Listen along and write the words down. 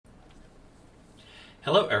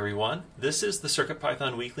Hello everyone, this is the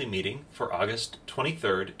CircuitPython weekly meeting for August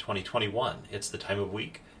 23rd, 2021. It's the time of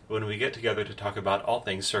week when we get together to talk about all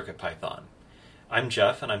things CircuitPython. I'm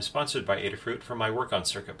Jeff and I'm sponsored by Adafruit for my work on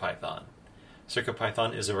CircuitPython.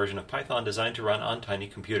 CircuitPython is a version of Python designed to run on tiny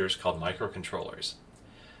computers called microcontrollers.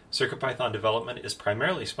 CircuitPython development is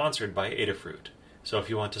primarily sponsored by Adafruit, so if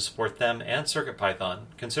you want to support them and CircuitPython,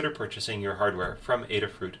 consider purchasing your hardware from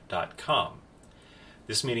adafruit.com.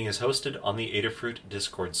 This meeting is hosted on the Adafruit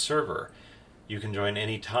Discord server. You can join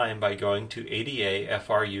any time by going to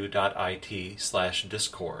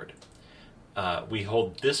adafru.it/discord. We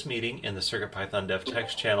hold this meeting in the CircuitPython Dev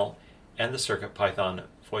Text channel and the CircuitPython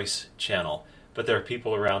Voice channel, but there are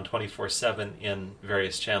people around 24/7 in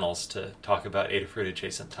various channels to talk about Adafruit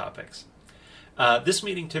adjacent topics. This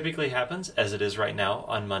meeting typically happens, as it is right now,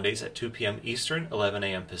 on Mondays at 2 p.m. Eastern, 11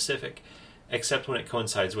 a.m. Pacific, except when it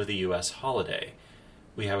coincides with a U.S. holiday.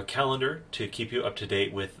 We have a calendar to keep you up to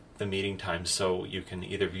date with the meeting times, so you can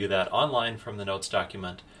either view that online from the notes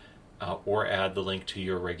document or add the link to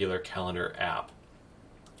your regular calendar app.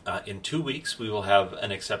 In 2 weeks, we will have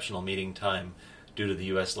an exceptional meeting time due to the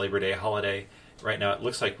U.S. Labor Day holiday. Right now, it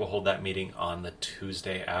looks like we'll hold that meeting on the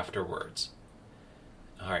Tuesday afterwards.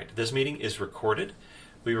 All right, this meeting is recorded.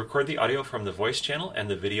 We record the audio from the voice channel and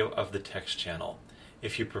the video of the text channel.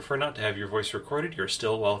 If you prefer not to have your voice recorded, you're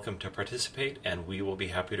still welcome to participate, and we will be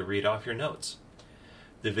happy to read off your notes.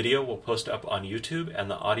 The video will post up on YouTube, and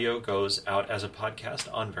the audio goes out as a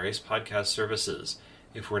podcast on various podcast services.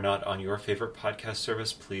 If we're not on your favorite podcast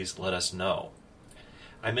service, please let us know.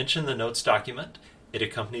 I mentioned the notes document. It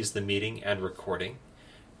accompanies the meeting and recording.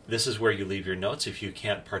 This is where you leave your notes if you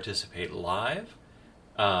can't participate live,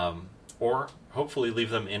 or hopefully leave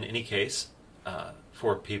them in any case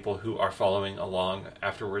for people who are following along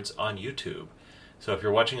afterwards on YouTube. So if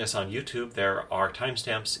you're watching us on YouTube, there are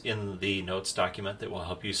timestamps in the notes document that will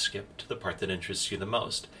help you skip to the part that interests you the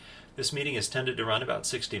most. This meeting has tended to run about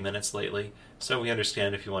 60 minutes lately, so we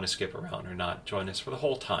understand if you want to skip around or not. Join us for the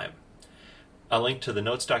whole time. A link to the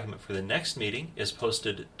notes document for the next meeting is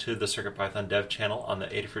posted to the CircuitPython Dev channel on the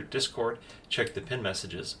Adafruit Discord. Check the pin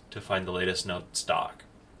messages to find the latest notes doc.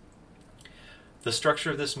 The structure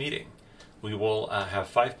of this meeting. We will have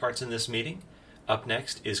 5 parts in this meeting. Up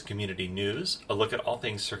next is Community News, a look at all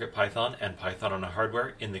things CircuitPython and Python on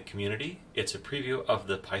hardware in the community. It's a preview of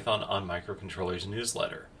the Python on Microcontrollers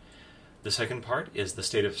newsletter. The second part is the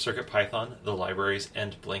state of CircuitPython, the libraries,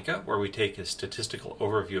 and Blinka, where we take a statistical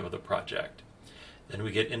overview of the project. Then we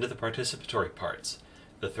get into the participatory parts.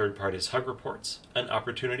 The third part is Hug Reports, an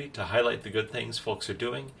opportunity to highlight the good things folks are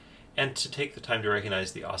doing and to take the time to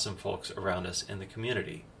recognize the awesome folks around us in the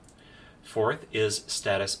community. Fourth is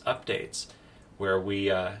Status Updates, where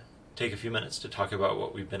we take a few minutes to talk about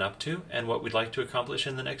what we've been up to and what we'd like to accomplish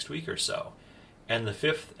in the next week or so. And the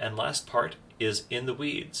fifth and last part is In the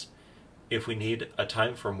Weeds. If we need a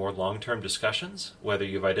time for more long-term discussions, whether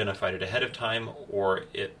you've identified it ahead of time or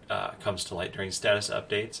it comes to light during status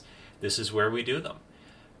updates, this is where we do them.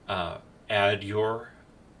 Add your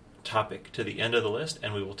topic to the end of the list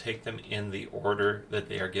and we will take them in the order that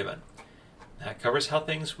they are given. That covers how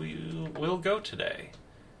things will go today.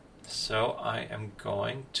 So I am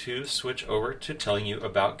going to switch over to telling you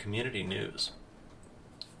about community news.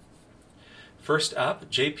 First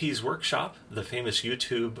up, JP's Workshop, the famous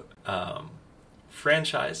YouTube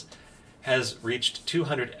franchise, has reached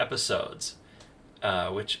 200 episodes,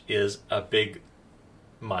 which is a big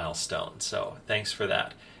milestone. So thanks for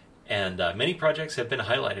that. And many projects have been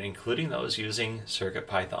highlighted, including those using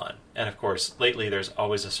CircuitPython. And of course, lately there's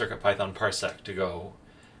always a CircuitPython parsec to go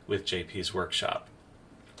with JP's Workshop.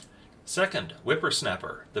 Second,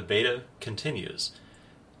 Whippersnapper. The beta continues.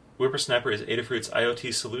 Whippersnapper is Adafruit's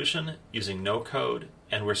IoT solution using no code,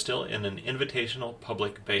 and we're still in an invitational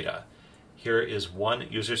public beta. Here is one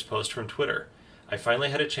user's post from Twitter. I finally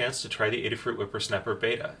had a chance to try the Adafruit Whippersnapper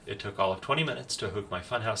beta. It took all of 20 minutes to hook my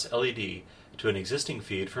Funhouse LED to an existing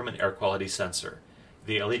feed from an air quality sensor.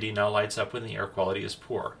 The LED now lights up when the air quality is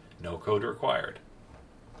poor. No code required.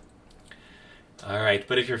 Alright,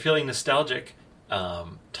 but if you're feeling nostalgic,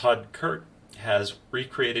 Todd Kurt has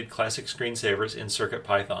recreated classic screensavers in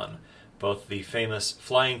CircuitPython, both the famous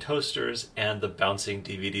flying toasters and the bouncing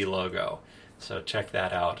DVD logo. So check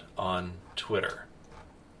that out on Twitter.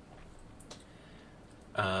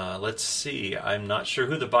 Let's see, I'm not sure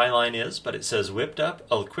who the byline is, but it says whipped up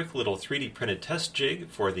a quick little 3D printed test jig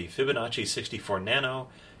for the Fibonacci 64 Nano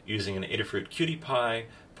using an Adafruit Qt Py,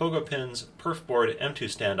 Pogo pins, perf board, M2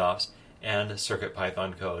 standoffs, and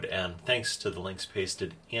CircuitPython code. And thanks to the links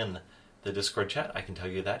pasted in the Discord chat, I can tell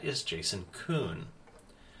you that is Jason Kuhn.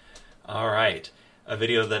 All right, a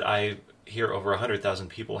video that I here over 100,000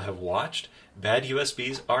 people have watched. Bad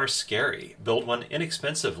USBs are scary. Build one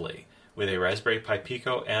inexpensively with a Raspberry Pi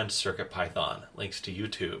Pico and CircuitPython. Links to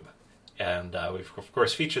YouTube. And we've, of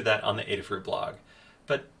course, featured that on the Adafruit blog.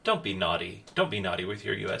 But don't be naughty. Don't be naughty with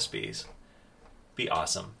your USBs. Be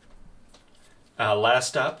awesome.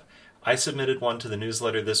 Last up, I submitted one to the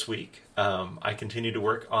newsletter this week. I continue to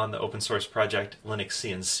work on the open source project Linux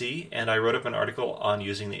CNC, and I wrote up an article on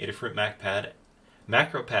using the Adafruit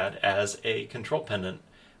MacroPad as a control pendant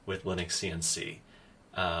with Linux CNC.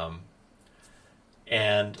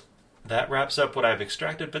 And that wraps up what I've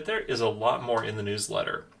extracted, but there is a lot more in the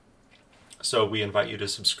newsletter. So we invite you to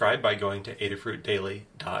subscribe by going to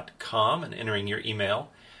adafruitdaily.com and entering your email.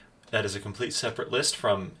 That is a complete separate list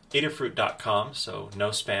from adafruit.com, so no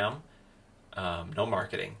spam, no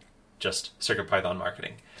marketing, just CircuitPython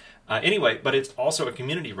marketing. Anyway, but it's also a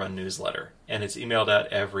community-run newsletter, and it's emailed out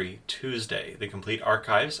every Tuesday. The complete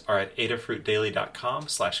archives are at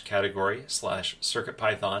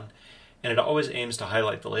adafruitdaily.com/category/CircuitPython, and it always aims to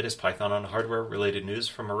highlight the latest Python on hardware-related news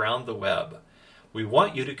from around the web. We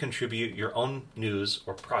want you to contribute your own news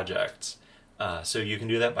or projects. So you can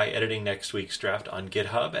do that by editing next week's draft on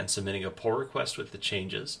GitHub and submitting a pull request with the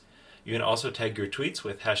changes. You can also tag your tweets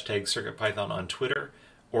with hashtag CircuitPython on Twitter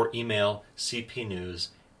or email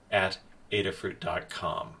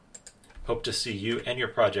cpnews@adafruit.com. Hope to see you and your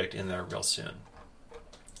project in there real soon.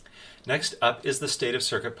 Next up is the state of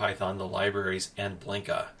CircuitPython, the libraries, and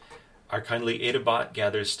Blinka. Our kindly AdaBot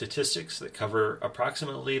gathers statistics that cover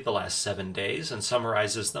approximately the last 7 days and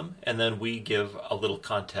summarizes them, and then we give a little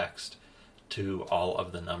context to all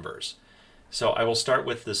of the numbers. So I will start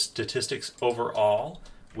with the statistics overall,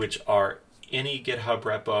 which are any GitHub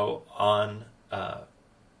repo on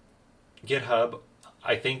GitHub.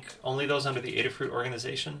 I think only those under the Adafruit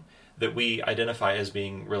organization that we identify as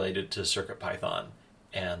being related to CircuitPython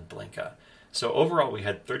and Blinka. So overall, we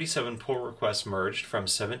had 37 pull requests merged from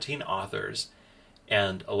 17 authors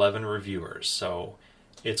and 11 reviewers. So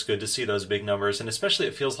it's good to see those big numbers, and especially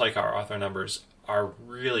it feels like our author numbers are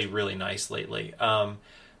really, really nice lately.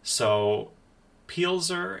 So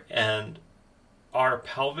Pielzer and R.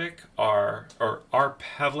 Pavlik are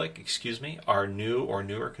new or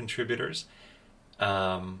newer contributors.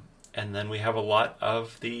 And then we have a lot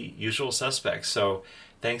of the usual suspects. So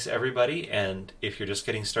thanks, everybody. And if you're just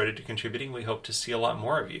getting started to contributing, we hope to see a lot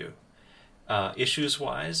more of you.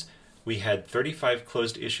 Issues-wise, we had 35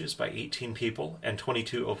 closed issues by 18 people and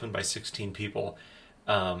 22 open by 16 people.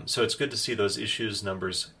 So it's good to see those issues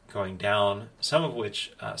numbers going down, some of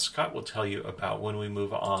which Scott will tell you about when we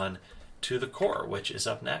move on to the core, which is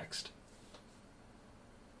up next.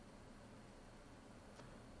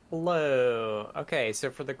 Hello. Okay,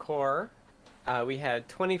 so for the core, we had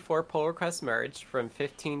 24 pull requests merged from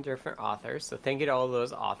 15 different authors. So thank you to all of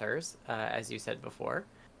those authors, as you said before.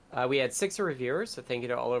 We had 6 reviewers, so thank you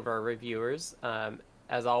to all of our reviewers.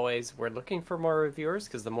 As always, we're looking for more reviewers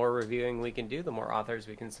because the more reviewing we can do, the more authors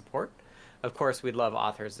we can support. Of course, we'd love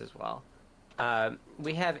authors as well.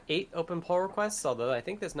 We have 8 open pull requests, although I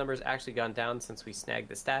think this number's actually gone down since we snagged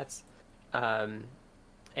the stats.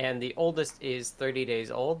 And the oldest is 30 days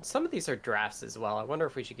old. Some of these are drafts as well. I wonder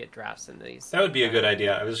if we should get drafts in these. That would be a good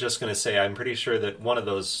idea. I was just going to say, I'm pretty sure that one of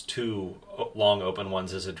those 2 long open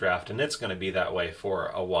ones is a draft, and it's going to be that way for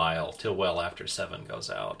a while, till well after 7 goes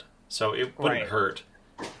out. So it wouldn't hurt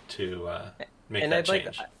to make that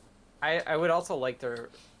change. I would also like to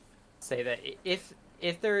say that if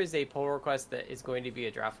there is a pull request that is going to be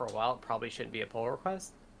a draft for a while, it probably shouldn't be a pull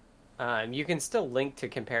request. You can still link to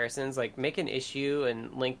comparisons, like make an issue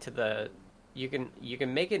and link to the. You can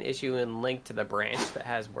make an issue and link to the branch that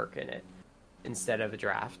has work in it instead of a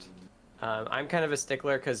draft. I'm kind of a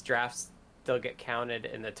stickler because drafts still get counted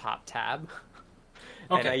in the top tab,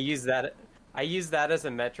 and I use that as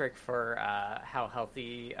a metric for how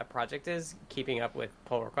healthy a project is, keeping up with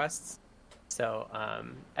pull requests. So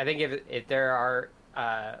I think if there are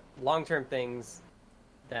long-term things,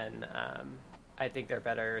 then I think they're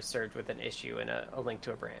better served with an issue and a link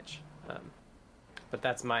to a branch. But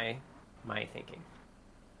that's my thinking.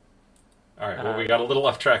 All right. Well, we got a little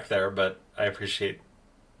off track there, but I appreciate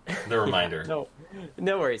the reminder.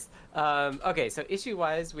 No worries. Okay, so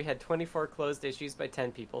issue-wise, we had 24 closed issues by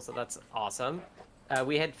 10 people, so that's awesome.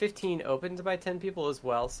 We had 15 opened by 10 people as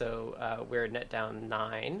well, so we're net down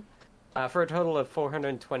 9. For a total of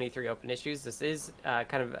 423 open issues. This is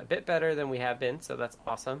kind of a bit better than we have been, so that's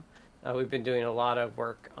awesome. We've been doing a lot of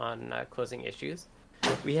work on closing issues.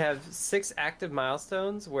 We have 6 active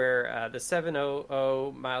milestones, where the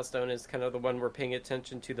 700 milestone is kind of the one we're paying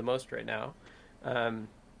attention to the most right now.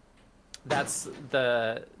 that's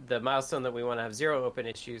the milestone that we want to have 0 open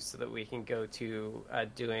issues, so that we can go to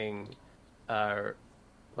doing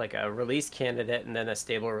like a release candidate and then a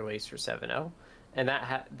stable release for 7.0. And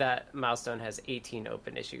that milestone has 18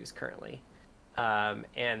 open issues currently.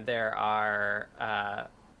 And there are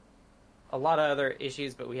a lot of other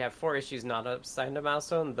issues, but we have 4 issues not assigned a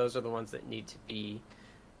milestone. Those are the ones that need to be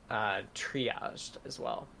triaged as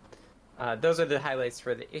well. Those are the highlights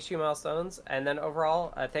for the issue milestones. And then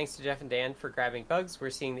overall, thanks to Jeff and Dan for grabbing bugs. We're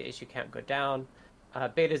seeing the issue count go down.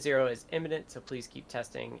 Beta 0 is imminent, so please keep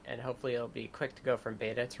testing, and hopefully it'll be quick to go from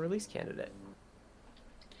beta to release candidate.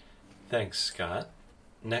 Thanks, Scott.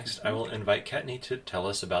 Next, I will invite Kattni to tell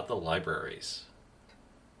us about the libraries.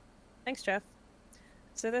 Thanks, Jeff.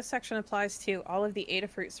 So this section applies to all of the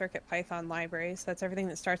Adafruit CircuitPython libraries. That's everything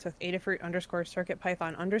that starts with Adafruit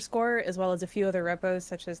 _CircuitPython_, as well as a few other repos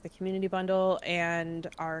such as the community bundle and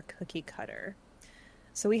our cookie cutter.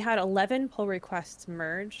 So we had 11 pull requests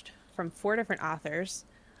merged from 4 different authors.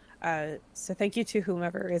 So thank you to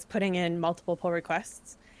whomever is putting in multiple pull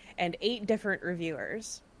requests, and 8 different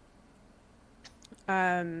reviewers.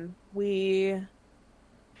 We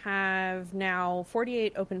have now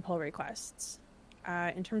 48 open pull requests.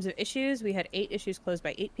 In terms of issues, we had 8 issues closed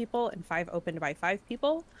by 8 people and 5 opened by 5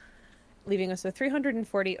 people, leaving us with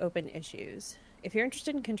 340 open issues. If you're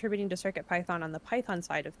interested in contributing to CircuitPython on the Python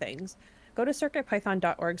side of things, go to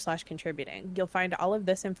circuitpython.org/contributing. You'll find all of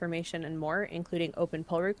this information and more, including open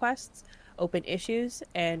pull requests, open issues,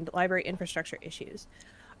 and library infrastructure issues.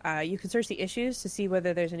 You can search the issues to see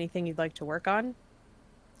whether there's anything you'd like to work on.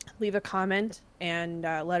 Leave a comment and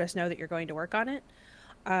let us know that you're going to work on it.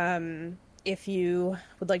 If you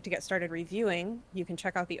would like to get started reviewing, you can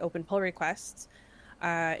check out the open pull requests.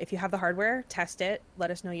 If you have the hardware, test it. Let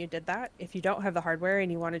us know you did that. If you don't have the hardware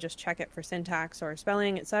and you want to just check it for syntax or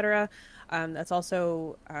spelling, etc., that's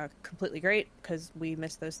also completely great, because we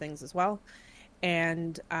miss those things as well.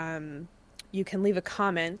 And you can leave a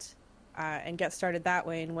comment and get started that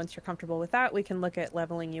way. And once you're comfortable with that, we can look at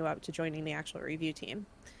leveling you up to joining the actual review team.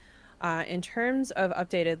 In terms of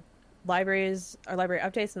updated libraries, or library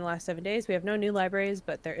updates in the last 7 days, we have no new libraries,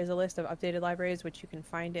 but there is a list of updated libraries which you can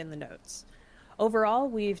find in the notes. Overall,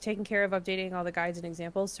 we've taken care of updating all the guides and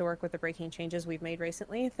examples to work with the breaking changes we've made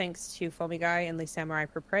recently, thanks to Foamy and Les Samurai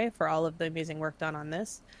Purpre for all of the amazing work done on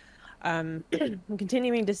this. I'm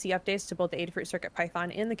continuing to see updates to both the Adafruit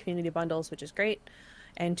CircuitPython and the community bundles, which is great.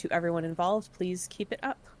 And to everyone involved, please keep it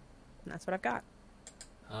up. And that's what I've got.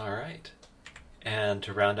 All right. And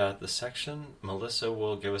to round out the section, Melissa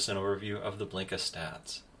will give us an overview of the Blinka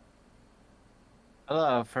stats.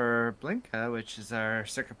 Hello, for Blinka, which is our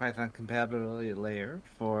CircuitPython compatibility layer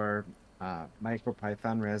for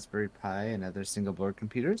MicroPython, Raspberry Pi, and other single-board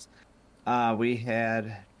computers. We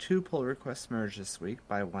had 2 pull requests merged this week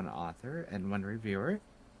by 1 author and 1 reviewer.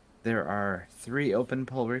 There are 3 open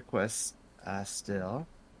pull requests still,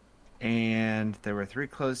 and there were 3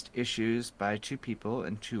 closed issues by 2 people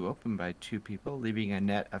and 2 open by 2 people, leaving a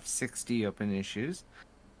net of 60 open issues.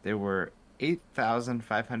 There were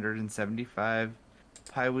 8,575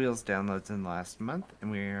 PyWheels downloads in the last month, and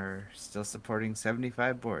we are still supporting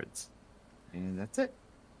 75 boards. And that's it.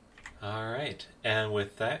 All right. And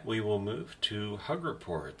with that, we will move to Hug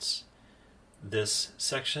Reports. This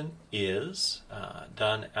section is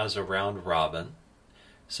done as a round robin.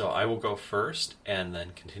 So I will go first and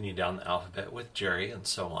then continue down the alphabet with Jerry and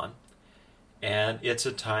so on. And it's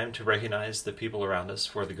a time to recognize the people around us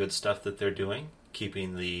for the good stuff that they're doing,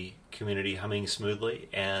 keeping the community humming smoothly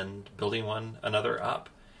and building one another up.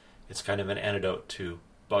 It's kind of an antidote to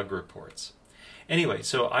bug reports. Anyway,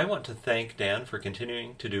 so I want to thank Dan for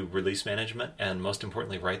continuing to do release management and, most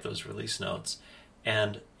importantly, write those release notes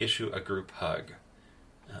and issue a group hug.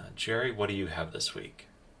 Jerry, what do you have this week?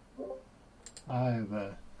 I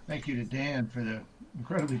have thank you to Dan for the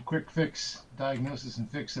incredibly quick diagnosis and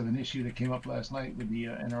fix of an issue that came up last night with the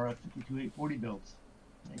NRF 52840 builds.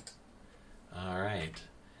 Thanks. All right.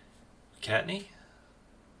 Kattni?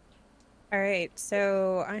 All right,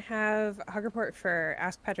 so I have a hug report for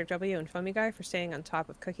Ask Patrick W. and Foamy Guy for staying on top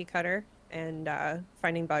of Cookie Cutter and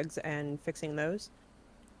finding bugs and fixing those.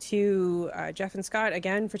 To Jeff and Scott,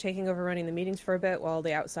 again, for taking over running the meetings for a bit while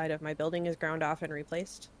the outside of my building is ground off and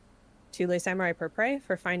replaced. To Les Samurai Purpre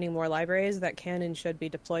for finding more libraries that can and should be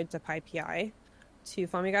deployed to PyPI. To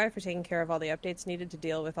Foamy Guy for taking care of all the updates needed to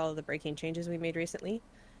deal with all of the breaking changes we made recently.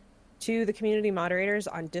 To the community moderators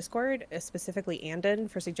on Discord, specifically Andon,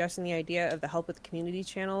 for suggesting the idea of the Help with the Community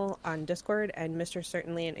channel on Discord, and Mr.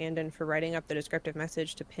 Certainly and Andon for writing up the descriptive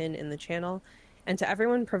message to pin in the channel. And to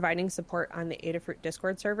everyone providing support on the Adafruit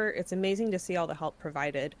Discord server, it's amazing to see all the help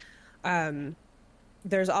provided.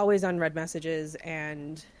 there's always unread messages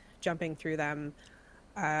and jumping through them.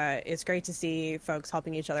 It's great to see folks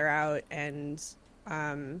helping each other out and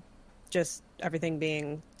just everything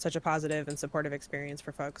being such a positive and supportive experience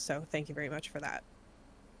for folks. So thank you very much for that.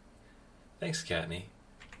 Thanks, Katney.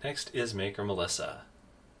 Next is Maker Melissa.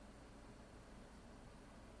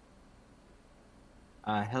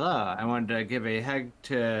 Hello. I wanted to give a hug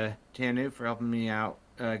to Tanu for helping me out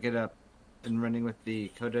get up and running with the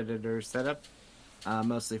code editor setup,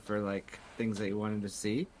 mostly for like things that you wanted to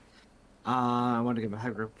see. I want to give a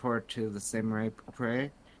hug report to the Samurai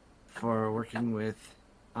Prey for working with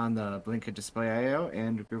on the Blinka Display IO,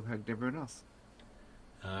 and group hug to everyone else.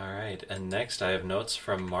 All right, and next I have notes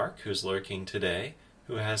from Mark, who's lurking today,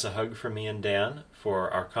 who has a hug from me and Dan for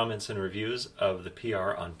our comments and reviews of the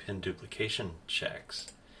PR on pin duplication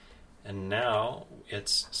checks. And now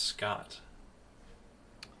it's Scott.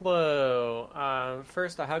 Hello.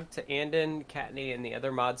 First, a hug to Andon, Katney, and the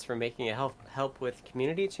other mods for making a help with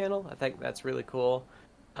community channel. I think that's really cool,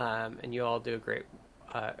 and you all do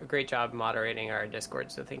a great job moderating our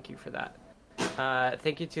Discord. So thank you for that.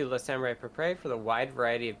 Thank you to Le Samurai Prepre for the wide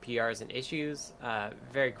variety of PRs and issues.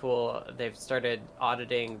 Very cool. They've started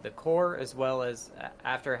auditing the core as well as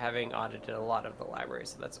after having audited a lot of the library.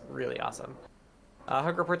 So that's really awesome.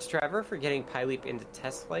 Hug report to Trevor for getting PyLeap into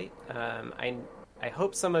test flight. I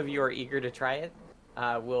hope some of you are eager to try it.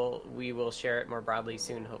 We will share it more broadly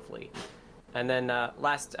soon, hopefully. And then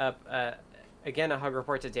last up, again, a hug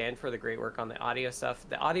report to Dan for the great work on the audio stuff.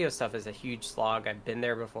 The audio stuff is a huge slog. I've been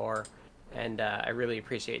there before, and I really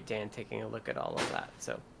appreciate Dan taking a look at all of that.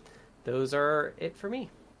 So those are it for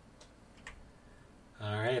me.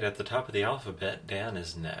 All right, at the top of the alphabet, Dan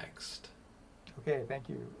is next. Okay, thank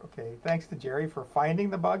you. Okay, thanks to Jerry for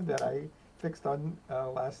finding the bug that I fixed on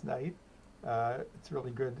last night. It's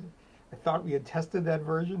really good. I thought we had tested that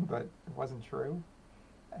version, but it wasn't true.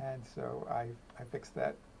 And so I fixed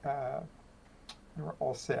that. We're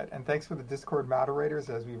all set. And thanks for the Discord moderators,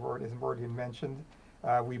 as already mentioned.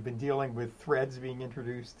 We've been dealing with threads being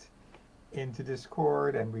introduced into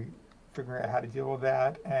Discord, and we figuring out how to deal with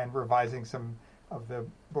that and revising some of the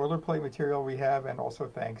boilerplate material we have. And also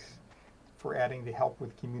thanks for adding the help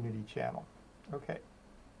with community channel. Okay.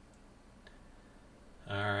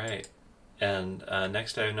 All right. And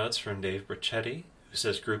next I have notes from Dave Brachetti, who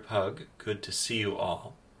says, group hug, good to see you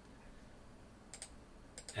all.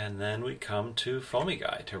 And then we come to Foamy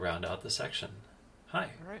Guy to round out the section. Hi.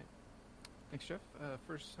 All right. Thanks, Jeff.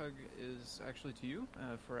 First hug is actually to you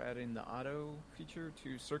for adding the auto feature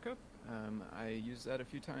to Circup. I used that a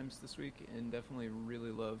few times this week and definitely really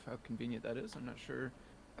love how convenient that is. I'm not sure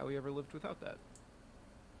how we ever lived without that.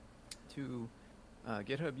 To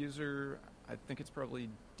GitHub user, I think it's probably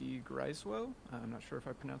D. Griswo. I'm not sure if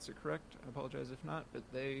I pronounced it correct. I apologize if not, but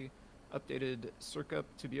they updated Circup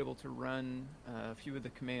to be able to run a few of the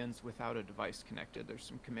commands without a device connected. There's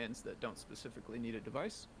some commands that don't specifically need a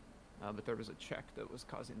device, but there was a check that was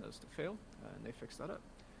causing those to fail, and they fixed that up.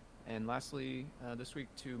 And lastly, this week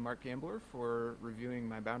to Mark Gambler for reviewing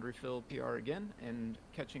my boundary fill PR again and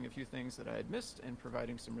catching a few things that I had missed and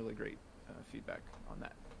providing some really great feedback on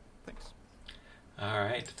that. Thanks. All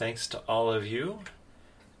right, thanks to all of you.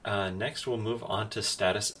 Next, we'll move on to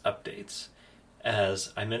status updates.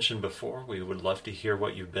 As I mentioned before, we would love to hear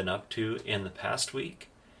what you've been up to in the past week,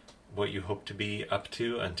 what you hope to be up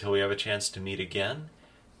to until we have a chance to meet again.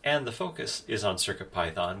 And the focus is on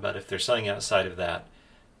CircuitPython, but if there's something outside of that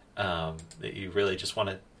that you really just want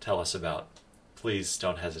to tell us about, please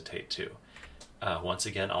don't hesitate to. Once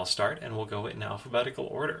again, I'll start and we'll go in alphabetical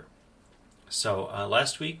order. So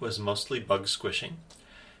last week was mostly bug squishing,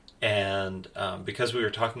 and because we were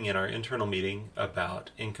talking in our internal meeting about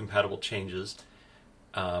incompatible changes,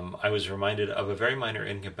 I was reminded of a very minor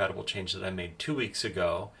incompatible change that I made 2 weeks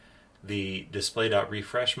ago. The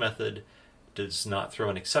display.refresh method does not throw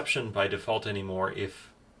an exception by default anymore.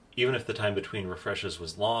 Even if the time between refreshes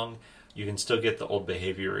was long, you can still get the old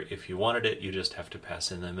behavior if you wanted it. You just have to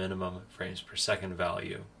pass in the minimum frames per second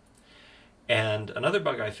value. And another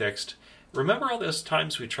bug I fixed, remember all those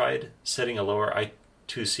times we tried setting a lower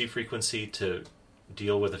I2C frequency to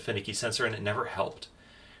deal with a finicky sensor and it never helped?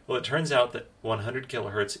 Well, it turns out that 100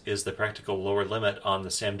 kilohertz is the practical lower limit on the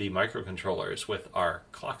SAMD microcontrollers with our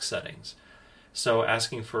clock settings. So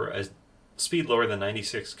asking for a speed lower than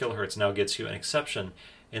 96 kilohertz now gets you an exception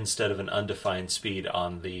instead of an undefined speed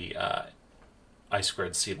on the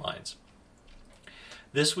I2C lines.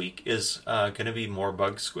 This week is going to be more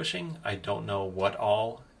bug squishing. I don't know what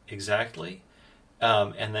all exactly.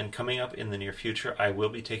 And then coming up in the near future, I will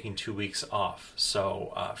be taking 2 weeks off.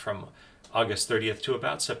 So from August 30th to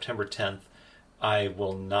about September 10th, I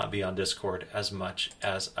will not be on Discord as much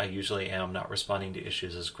as I usually am, not responding to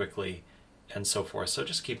issues as quickly, and so forth. So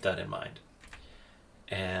just keep that in mind.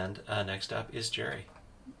 And next up is Jerry.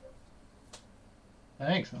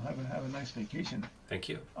 Thanks. I'll have a nice vacation. Thank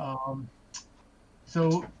you.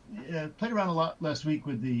 So played around a lot last week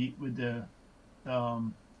with the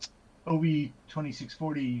OV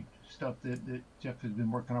 2640 stuff that Jeff has been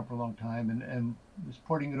working on for a long time, and was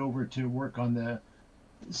porting it over to work on the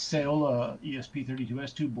Saola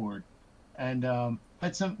ESP32S2 board, and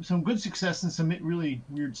had some good success and some really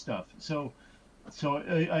weird stuff. So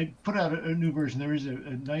I put out a new version. There is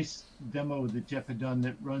a nice demo that Jeff had done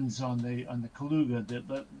that runs on the Kaluga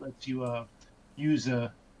that lets you use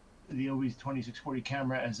the OV2640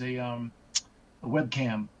 camera as a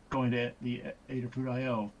webcam going to the Adafruit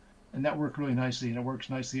IO, and that worked really nicely, and it works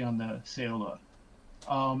nicely on the Saola.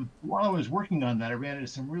 While I was working on that, I ran into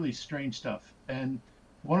some really strange stuff, and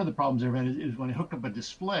one of the problems I ran into is when I hooked up a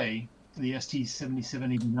display, the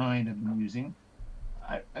ST7789 I've been using,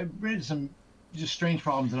 I ran into some just strange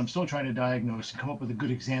problems that I'm still trying to diagnose and come up with a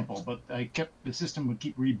good example, but the system would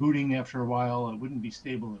keep rebooting after a while. It wouldn't be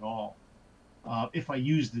stable at all if I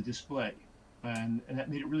used the display, and that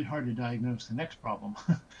made it really hard to diagnose the next problem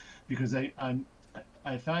because I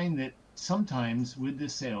find that sometimes with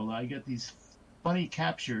this Saola I get these funny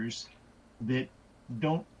captures that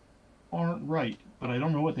aren't right, but I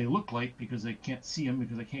don't know what they look like because I can't see them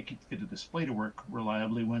because I can't get the display to work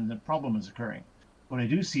reliably when the problem is occurring. What I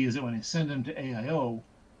do see is that when I send them to AIO,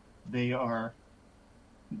 they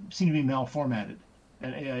seem to be malformatted,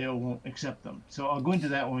 and AIO won't accept them. So I'll go into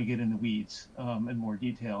that when we get in the weeds in more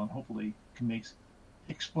detail, and hopefully can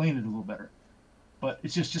explain it a little better. But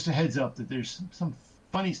it's just a heads up that there's some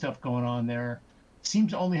funny stuff going on there. It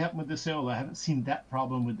seems to only happen with the Saola. I haven't seen that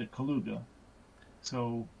problem with the Kaluga,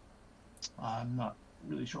 so I'm not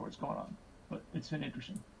really sure what's going on. But it's been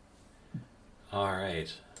interesting. All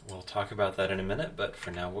right. We'll talk about that in a minute, but for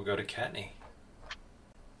now we'll go to Kattni.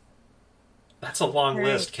 That's a long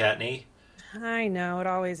list, Kattni. I know, it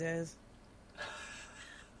always is.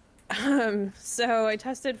 So I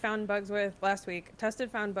found bugs with an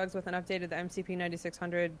updated the MCP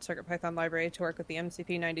 9600 CircuitPython library to work with the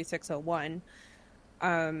MCP 9601.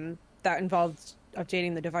 That involved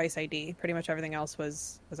updating the device ID. Pretty much everything else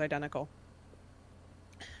was identical.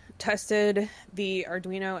 Tested the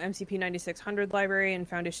Arduino MCP 9600 library and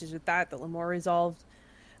found issues with that Limor resolved.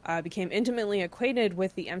 Became intimately acquainted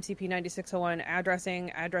with the MCP 9601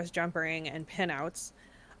 addressing, address jumpering, and pinouts.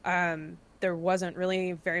 There wasn't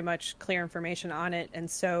really very much clear information on it, and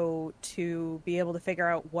so to be able to figure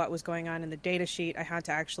out what was going on in the datasheet, I had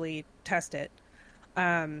to actually test it,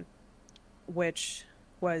 which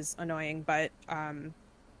was annoying, but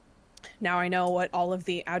now I know what all of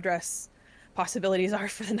the address possibilities are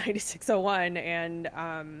for the 9601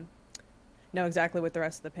 and know exactly what the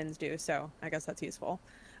rest of the pins do, so I guess that's useful.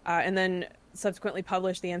 And then subsequently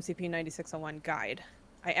published the MCP 9601 guide.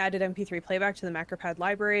 I added MP3 playback to the MacroPad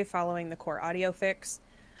library following the core audio fix.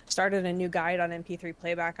 Started a new guide on MP3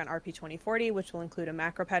 playback on RP2040, which will include a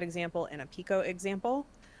MacroPad example and a Pico example.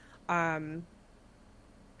 The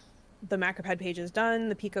MacroPad page is done.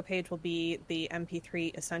 The Pico page will be the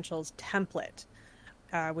MP3 Essentials template,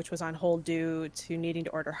 which was on hold due to needing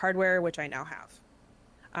to order hardware, which I now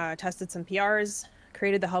have. Tested some PRs,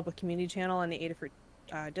 created the Help With community channel on the Adafruit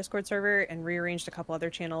Discord server, and rearranged a couple other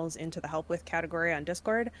channels into the Help With category on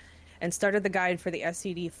Discord, and started the guide for the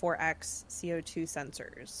SCD4X CO2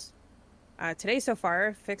 sensors. Today so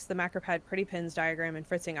far, fixed the MacroPad pretty pins diagram and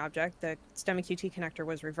fritzing object. The STEMMA QT connector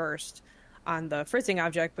was reversed on the fritzing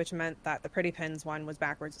object, which meant that the pretty pins one was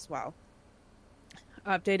backwards as well.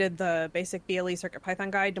 Updated the basic BLE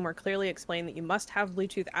CircuitPython guide to more clearly explain that you must have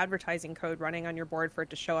Bluetooth advertising code running on your board for it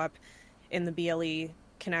to show up in the BLE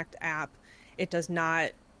Connect app. It does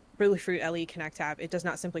not, Fruit LE Connect app, it does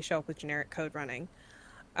not simply show up with generic code running.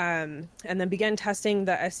 And then began testing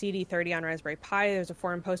the SCD30 on Raspberry Pi. There's a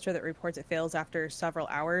forum poster that reports it fails after several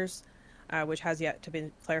hours, which has yet to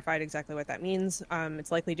be clarified exactly what that means.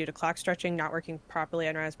 It's likely due to clock stretching not working properly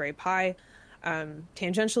on Raspberry Pi.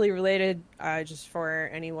 Tangentially related, just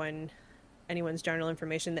for anyone's general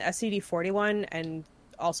information, the SCD41 and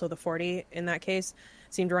also the 40 in that case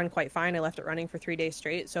seemed to run quite fine. I left it running for 3 days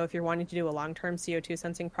straight. So if you're wanting to do a long-term CO2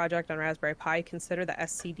 sensing project on Raspberry Pi, consider the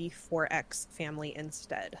SCD4X family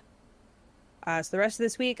instead. So the rest of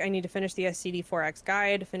this week, I need to finish the SCD4X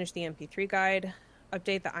guide, finish the MP3 guide,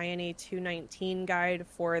 update the INA 219 guide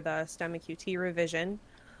for the STEMMA QT revision.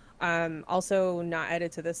 Also not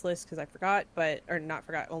added to this list because I forgot,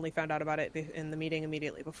 only found out about it in the meeting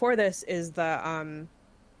immediately before this, is the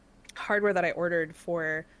hardware that I ordered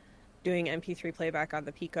for doing MP3 playback on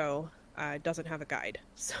the Pico doesn't have a guide.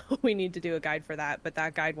 So we need to do a guide for that, but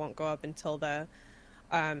that guide won't go up until the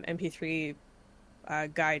MP3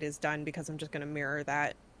 guide is done, because I'm just going to mirror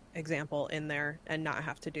that example in there and not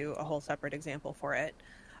have to do a whole separate example for it.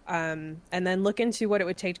 And then look into what it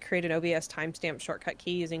would take to create an OBS timestamp shortcut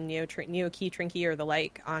key using NeoKey, Trinky, or the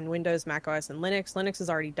like on Windows, Mac OS, and Linux. Linux is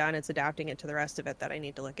already done. It's adapting it to the rest of it that I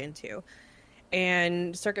need to look into.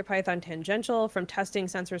 And CircuitPython tangential, from testing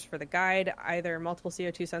sensors for the guide, either multiple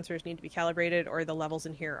CO2 sensors need to be calibrated or the levels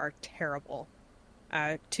in here are terrible.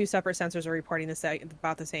 2 separate sensors are reporting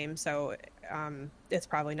about the same, so it's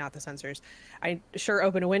probably not the sensors. I sure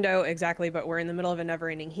open a window, exactly, but we're in the middle of a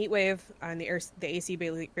never-ending heat wave, and the AC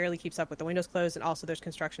barely keeps up with the windows closed, and also there's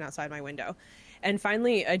construction outside my window. And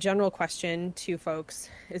finally, a general question to folks: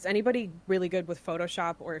 is anybody really good with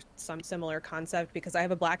Photoshop or some similar concept? Because I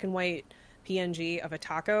have a black and white PNG of a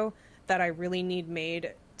taco that I really need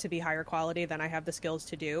made to be higher quality than I have the skills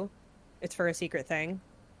to do. It's for a secret thing.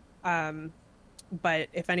 But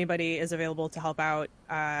if anybody is available to help out,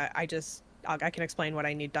 I can explain what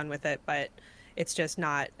I need done with it, but it's just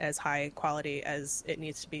not as high quality as it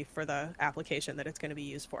needs to be for the application that it's going to be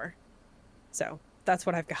used for. So that's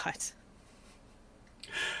what I've got.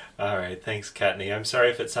 All right, thanks, Kattni. I'm sorry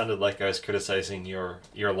if it sounded like I was criticizing your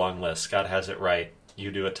long list. Scott has it right.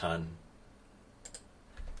 You do a ton.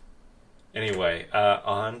 Anyway,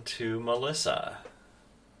 on to Melissa.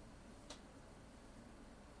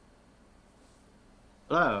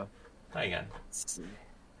 Hello. Hi again.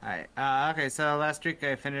 Hi. Okay, so last week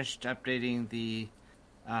I finished updating the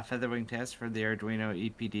Featherwing test for the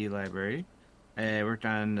Arduino EPD library. I worked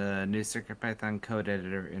on the new CircuitPython code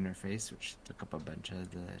editor interface, which took up a bunch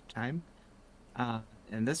of the time.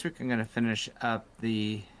 And this week I'm going to finish up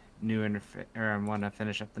the new interface, or I want to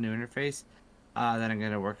finish up the new interface. Then I'm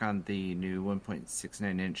going to work on the new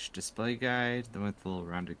 1.69-inch display guide, the one with the little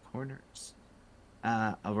rounded corners.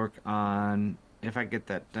 I'll work on, if I get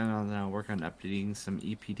that done, then I'll work on updating some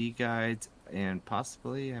EPD guides, and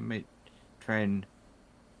possibly I might try and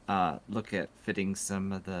look at fitting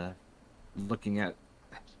some of the, let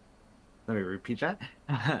me repeat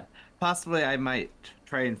that. Possibly I might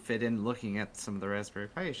try and fit in looking at some of the Raspberry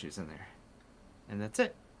Pi issues in there. And that's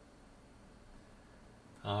it.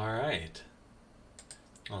 All right.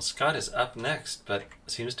 Well, Scott is up next, but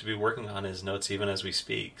seems to be working on his notes even as we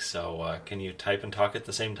speak. So can you type and talk at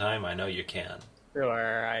the same time? I know you can.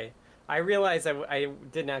 Sure. I realized I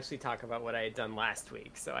didn't actually talk about what I had done last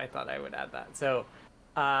week, so I thought I would add that. So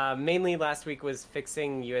mainly last week was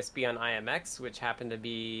fixing USB on IMX, which happened to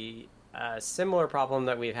be a similar problem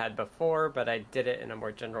that we've had before, but I did it in a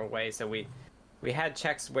more general way. So we had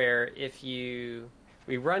checks where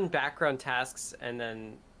we run background tasks and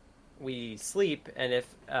then we sleep, and if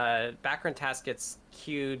background task gets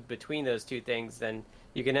queued between those two things, then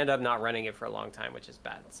you can end up not running it for a long time, which is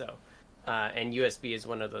bad. So, and USB is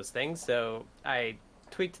one of those things. So I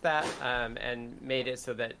tweaked that and made it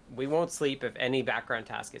so that we won't sleep if any background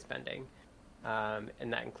task is pending.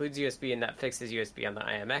 And that includes USB, and that fixes USB on the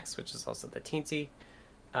IMX, which is also the Teensy.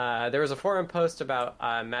 There was a forum post about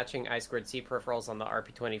matching I2C peripherals on the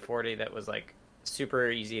RP2040 that was like super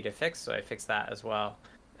easy to fix, so I fixed that as well.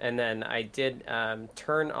 And then I did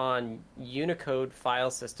turn on Unicode file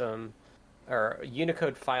system or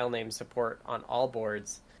Unicode file name support on all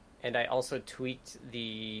boards. And I also tweaked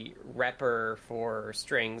the repr for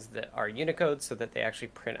strings that are Unicode so that they actually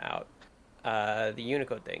print out the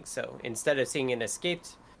Unicode thing. So instead of seeing an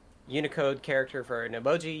escaped Unicode character for an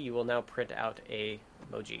emoji, you will now print out a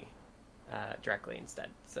emoji directly instead.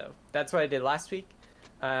 So that's what I did last week.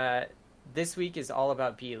 This week is all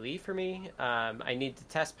about BLE for me. I need to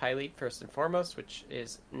test PyLeap first and foremost, which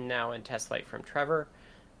is now in test light from Trevor,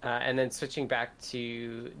 and then switching back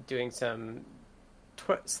to doing some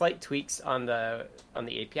slight tweaks on the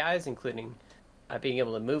APIs, including being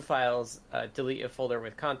able to move files, delete a folder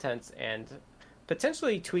with contents, and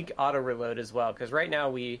potentially tweak auto reload as well. Because right now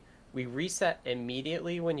we reset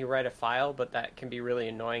immediately when you write a file, but that can be really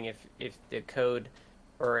annoying if the code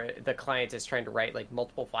or the client is trying to write like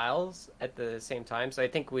multiple files at the same time. So I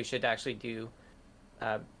think we should actually do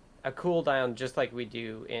a cooldown just like we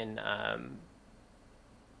do in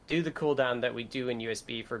do the cooldown that we do in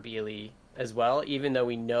USB for BLE as well, even though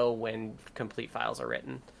we know when complete files are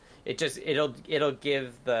written. It'll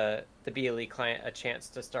give the BLE client a chance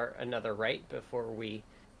to start another write before we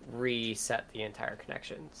reset the entire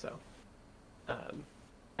connection. So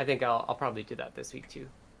I think I'll probably do that this week too.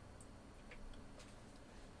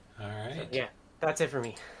 All right. So, yeah, that's it for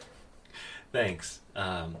me. Thanks.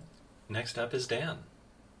 Next up is Dan.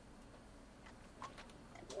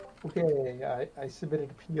 Okay, I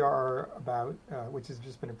submitted a PR about, which has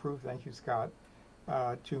just been approved, thank you, Scott,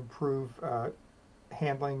 to improve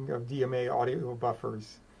handling of DMA audio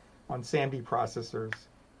buffers on SAMD processors,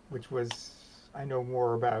 which was, I know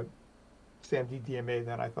more about SAMD DMA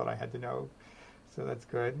than I thought I had to know, so that's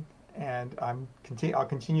good. And I'll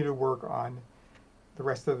continue to work on the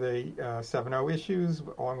rest of the 7.0 issues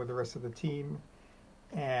along with the rest of the team.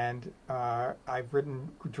 And I've written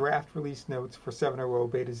draft release notes for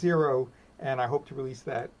 7.0 Beta 0, and I hope to release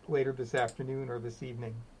that later this afternoon or this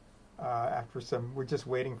evening. We're just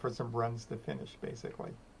waiting for some runs to finish,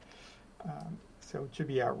 basically. So it should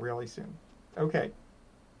be out really soon. Okay.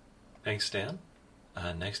 Thanks, Dan.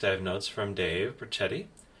 Next, I have notes from Dave Brachetti,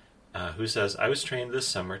 who says, I was trained this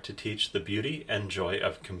summer to teach the beauty and joy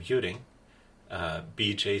of computing.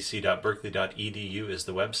 bjc.berkeley.edu is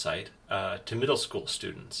the website, to middle school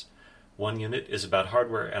students. One unit is about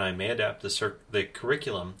hardware, and I may adapt the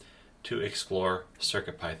curriculum to explore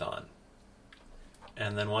CircuitPython.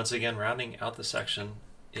 And then once again, rounding out the section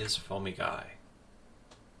is Foamy Guy.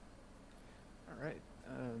 All right.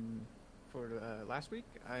 For last week,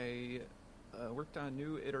 I worked on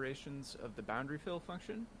new iterations of the boundary fill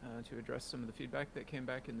function to address some of the feedback that came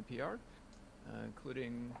back in the PR,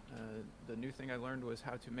 including the new thing I learned was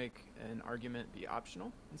how to make an argument be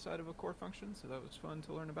optional inside of a core function, so that was fun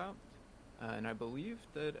to learn about. And I believe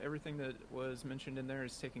that everything that was mentioned in there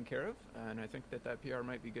is taken care of, and I think that PR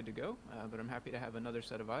might be good to go, but I'm happy to have another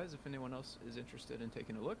set of eyes if anyone else is interested in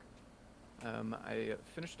taking a look. I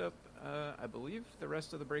finished up, I believe, the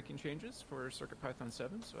rest of the breaking changes for CircuitPython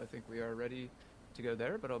 7, so I think we are ready to go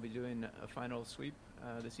there, but I'll be doing a final sweep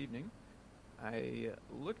this evening. I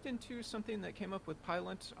looked into something that came up with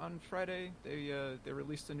Pylint on Friday. They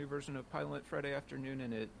released a new version of Pylint Friday afternoon,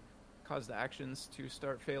 and it caused the actions to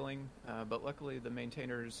start failing, but luckily the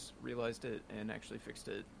maintainers realized it and actually fixed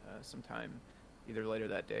it sometime either later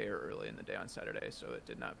that day or early in the day on Saturday, so it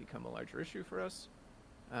did not become a larger issue for us.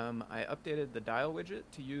 I updated the dial widget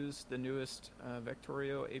to use the newest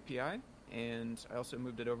Vectorio API, and I also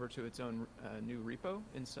moved it over to its own new repo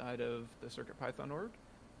inside of the CircuitPython org.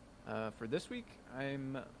 For this week,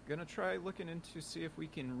 I'm going to try looking into see if we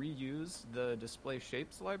can reuse the display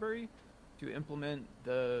shapes library to implement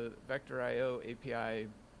the Vector.io API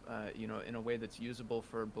in a way that's usable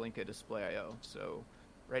for Blinka Display.io. So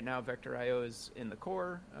right now, Vector.io is in the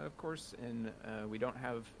core, of course, and we don't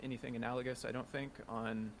have anything analogous, I don't think,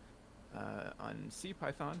 on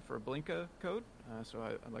CPython for Blinka code. So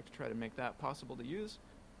I'd like to try to make that possible to use.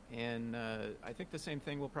 And I think the same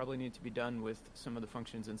thing will probably need to be done with some of the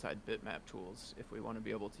functions inside bitmap tools if we want to be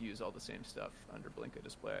able to use all the same stuff under Blinka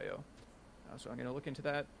Display.io. So I'm going to look into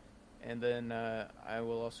that. And then I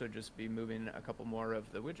will also just be moving a couple more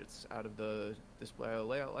of the widgets out of the Display.io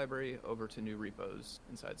layout library over to new repos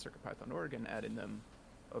inside CircuitPython org and adding them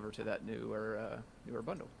over to that newer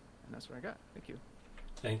bundle. And that's what I got. Thank you.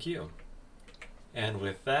 Thank you. And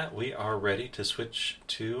with that, we are ready to switch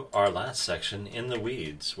to our last section, In the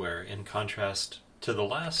Weeds, where in contrast to the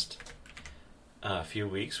last few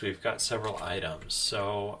weeks, we've got several items.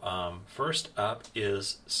 So first up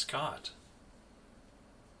is Scott.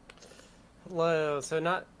 Hello. So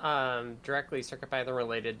not directly CircuitPython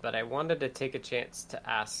related, but I wanted to take a chance to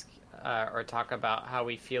ask or talk about how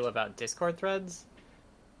we feel about Discord threads.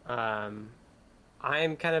 I'm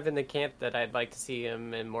kind of in the camp that I'd like to see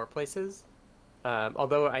them in more places.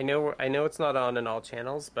 Although I know it's not on in all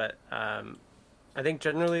channels, but I think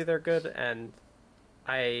generally they're good, and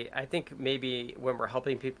I think maybe when we're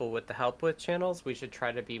helping people with the help with channels, we should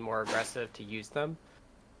try to be more aggressive to use them.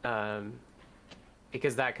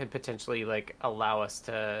 Because that could potentially allow us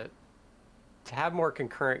to have more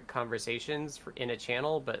concurrent conversations in a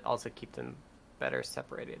channel, but also keep them better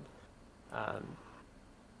separated.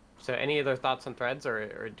 So any other thoughts on threads,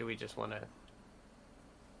 or do we just want to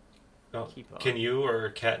keep on? Can you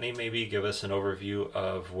or Kattni maybe give us an overview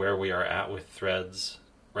of where we are at with threads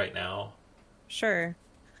right now? Sure.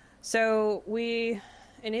 So we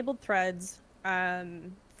enabled threads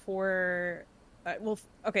for...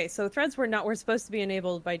 so threads were supposed to be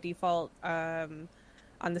enabled by default on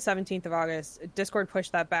the 17th of August. Discord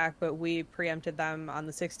pushed that back, but we preempted them on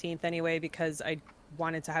the 16th anyway because I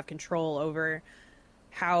wanted to have control over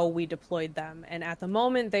how we deployed them. And at the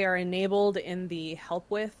moment, they are enabled in the help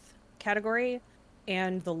with category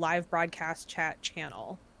and the live broadcast chat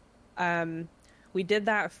channel. We did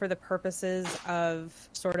that for the purposes of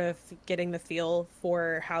sort of getting the feel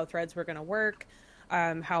for how threads were going to work,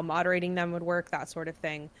 how moderating them would work, that sort of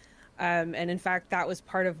thing. And in fact, that was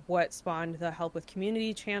part of what spawned the Help with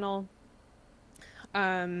Community channel.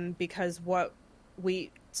 Because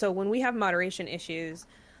when we have moderation issues,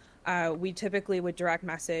 we typically would direct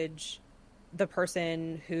message the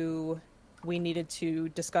person who we needed to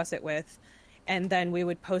discuss it with, and then we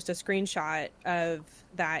would post a screenshot of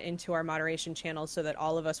that into our moderation channel so that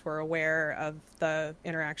all of us were aware of the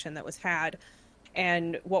interaction that was had.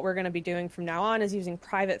 And what we're going to be doing from now on is using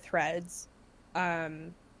private threads.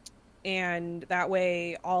 And that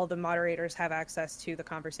way all the moderators have access to the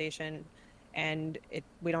conversation, and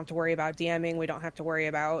we don't have to worry about DMing. We don't have to worry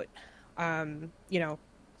about,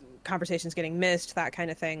 conversations getting missed, that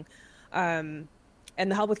kind of thing. And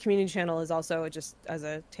the Help with Community channel is also, just as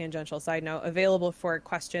a tangential side note, available for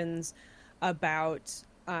questions about,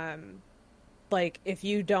 if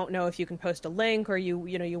you don't know if you can post a link, or you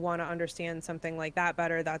want to understand something like that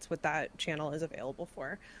better, that's what that channel is available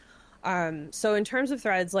for. So in terms of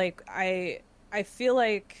threads, I feel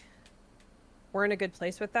like we're in a good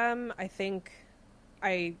place with them. I think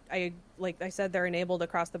like I said, they're enabled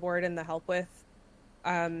across the board in the Help With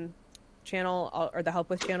channel, or the Help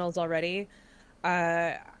With channels already.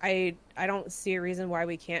 I don't see a reason why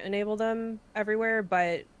we can't enable them everywhere,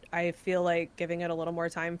 but I feel like giving it a little more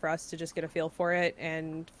time for us to just get a feel for it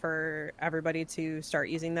and for everybody to start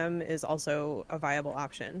using them is also a viable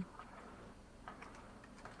option.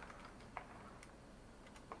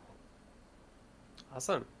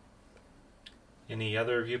 Awesome. Any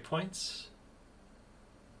other viewpoints?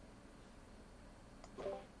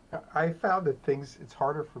 I found that it's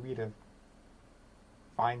harder for me to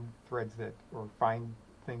find threads or find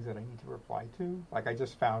things that I need to reply to. Like, I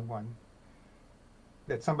just found one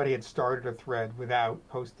that somebody had started a thread without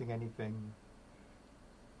posting anything.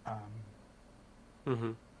 I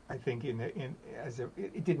think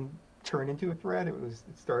it didn't turn into a thread. It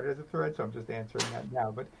started as a thread, so I'm just answering that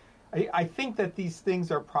now. But I think that these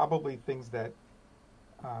things are probably things that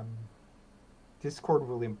Discord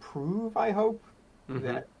will improve, I hope.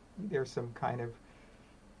 That there's some kind of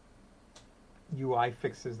UI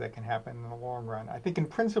fixes that can happen in the long run. I think in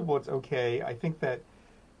principle it's okay. I think that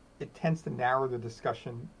it tends to narrow the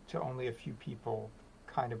discussion to only a few people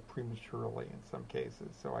kind of prematurely in some cases.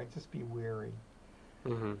 So I'd just be wary.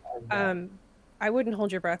 I wouldn't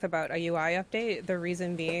hold your breath about a UI update. The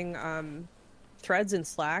reason being, threads in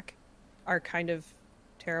Slack are kind of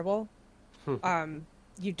terrible.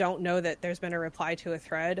 You don't know that there's been a reply to a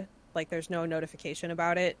thread. Like, there's no notification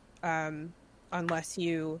about it, unless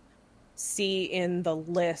you see in the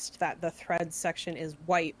list that the threads section is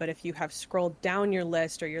white. But if you have scrolled down your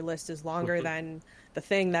list, or your list is longer than the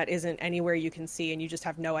thing, that isn't anywhere you can see, and you just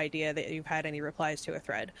have no idea that you've had any replies to a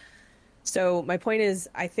thread. So my point is,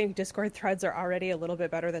 I think Discord threads are already a little bit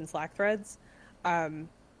better than Slack threads,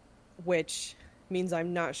 which means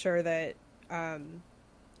I'm not sure that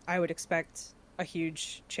I would expect a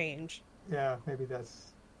huge change. Yeah, maybe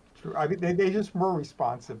that's true. I mean, they're just more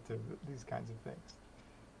responsive to these kinds of things.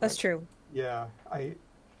 That's true. Yeah,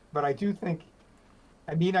 but I do think,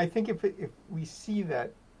 I think if we see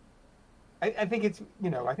that, I think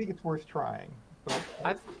it's worth trying.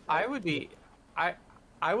 But I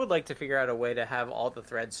would like to figure out a way to have all the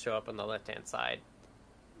threads show up on the left-hand side,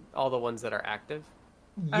 all the ones that are active.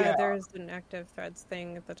 yeah, There's an active threads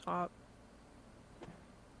thing at the top.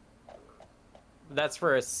 That's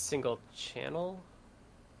for a single channel?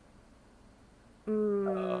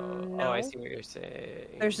 No. Oh, I see what you're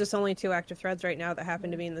saying. There's just only 2 active threads right now that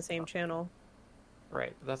happen to be in the same channel.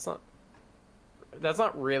 Right, but that's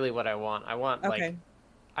not really what I want. I want Okay.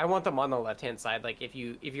 I want them on the left-hand side. Like, if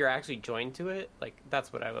you're actually joined to it, like,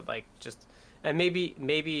 that's what I would like. And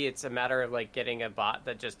maybe it's a matter of, like, getting a bot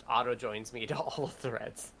that just auto joins me to all of the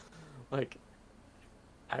threads. Like,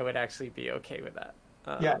 I would actually be okay with that.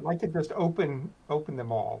 yeah, I'd like to just open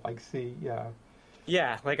them all, like, see,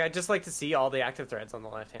 Yeah, like, I'd just like to see all the active threads on the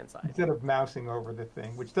left-hand side. instead of mousing over the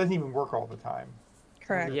thing, which doesn't even work all the time.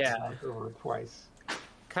 Correct. Yeah. Mouse over it twice.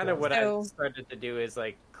 Kind of what So- I've started to do is,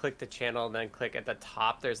 like, click the channel and then click at the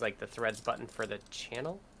top. There's, like, the threads button for the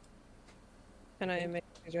channel. Can I make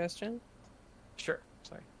a suggestion? Sure.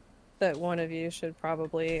 Sorry. That one of you should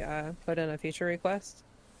probably put in a feature request.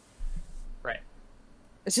 Right.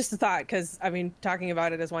 It's just a thought, because, talking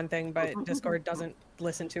about it is one thing, but Discord doesn't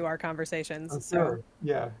listen to our conversations. Oh, So, sure.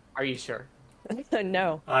 Yeah. Are you sure?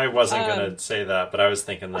 no. I wasn't going to say that, but I was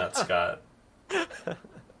thinking that, Scott.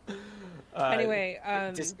 Anyway,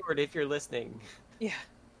 Discord, if you're listening. yeah.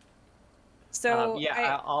 So,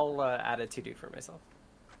 I'll add a to-do for myself.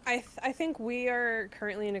 I think we are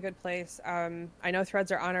currently in a good place. I know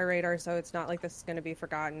threads are on our radar, so it's not like this is going to be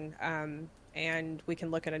forgotten. And we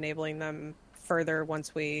can look at enabling them further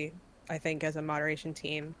once we, I think, as a moderation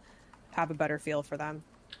team, have a better feel for them.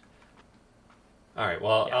 All right.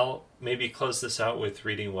 Well, Yeah. I'll maybe close this out with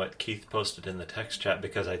reading what Keith posted in the text chat,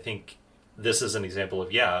 because I think this is an example of,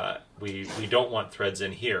 we don't want threads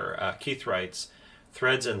in here. Keith writes,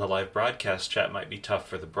 threads in the live broadcast chat might be tough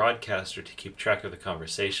for the broadcaster to keep track of the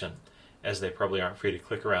conversation, as they probably aren't free to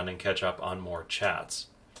click around and catch up on more chats.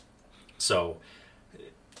 So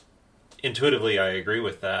intuitively, I agree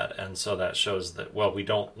with that, and so that shows that, well, we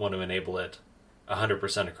don't want to enable it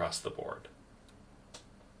 100% across the board.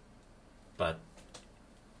 But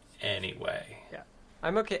anyway. Yeah,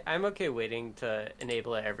 I'm okay waiting to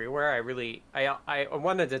enable it everywhere. I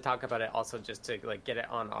wanted to talk about it also just to like get it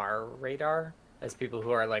on our radar as people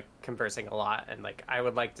who are like conversing a lot, and like I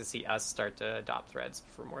would like to see us start to adopt threads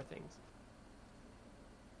for more things,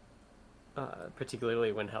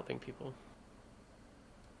 particularly when helping people.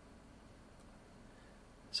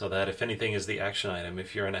 So that, if anything, is the action item.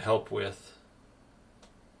 If you're in a help with,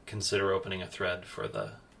 consider opening a thread for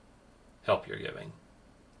the help you're giving.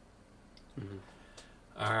 Mm-hmm.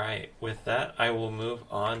 All right. With that, I will move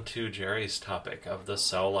on to Jerry's topic of the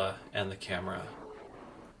Saola and the camera.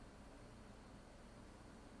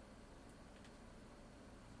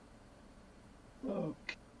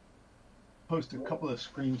 Okay. Post a couple of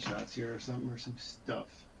screenshots here or some stuff,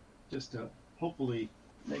 just to hopefully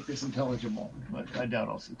make this intelligible, but I doubt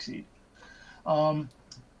I'll succeed.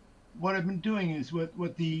 What I've been doing is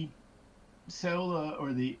what the Saola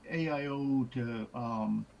or the AIO to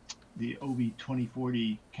the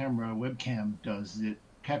OV2040 camera webcam does. It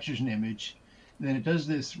captures an image, and then it does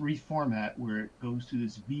this reformat where it goes to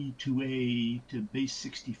this V2A to base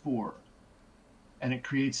 64, and it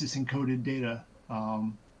creates this encoded data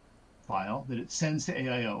file that it sends to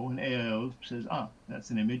AIO, and AIO says,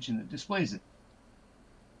 that's an image, and it displays it.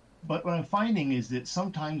 But what I'm finding is that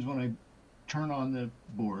sometimes when I turn on the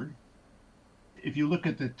board, if you look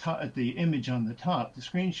at the image on the top, the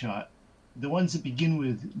screenshot, the ones that begin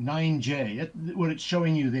with 9J, what it's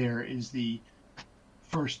showing you there is the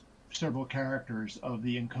first several characters of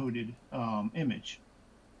the encoded image.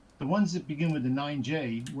 The ones that begin with the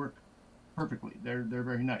 9J work perfectly. They're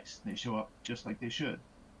very nice. They show up just like they should.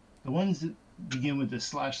 The ones that begin with the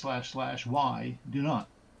 ///Y do not.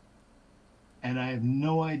 And I have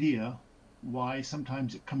no idea why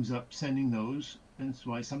sometimes it comes up sending those, and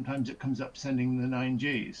why sometimes it comes up sending the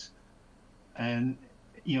 9Js. And,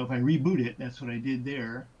 if I reboot it, that's what I did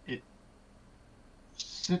there, it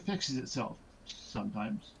fixes itself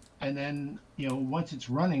sometimes. And then, once it's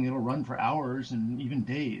running, it'll run for hours and even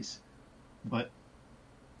days. But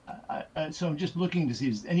so I'm just looking to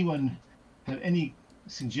see, does anyone have any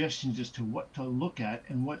suggestions as to what to look at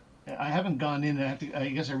and what I haven't gone in. I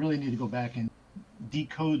guess I really need to go back and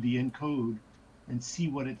decode the encode and see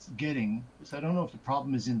what it's getting. So I don't know if the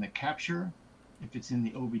problem is in the capture, if it's in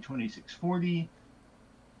the OV2640,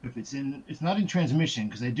 if it's not in transmission,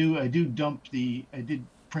 because I did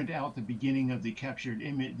print out the beginning of the captured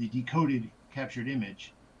image, the decoded captured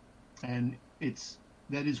image, and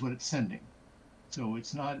that is what it's sending. So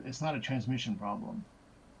it's not a transmission problem.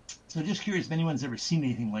 So just curious if anyone's ever seen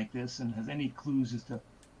anything like this and has any clues as to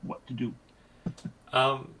what to do.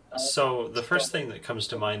 So the first thing that comes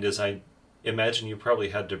to mind is I imagine you probably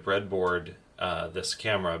had to breadboard this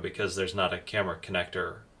camera because there's not a camera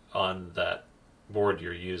connector on that board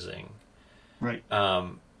you're using. Right.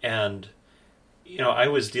 And, I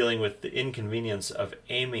was dealing with the inconvenience of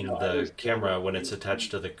aiming the camera when it's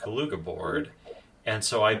attached to the Kaluga board. And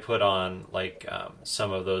so I put on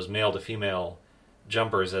some of those male to female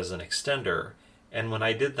jumpers as an extender. And when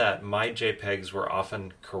I did that, my JPEGs were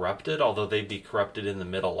often corrupted, although they'd be corrupted in the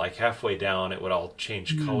middle. Like halfway down, it would all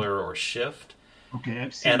change color or shift. Okay,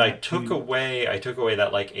 I've seen and that I took too. away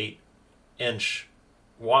that 8-inch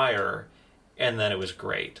wire, and then it was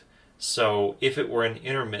great. So if it were an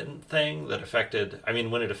intermittent thing that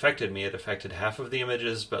when it affected me, it affected half of the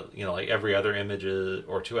images, but every other image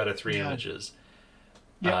or 2 out of 3 images.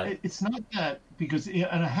 Yeah, it's not that, because, and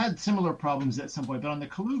I had similar problems at some point, but on the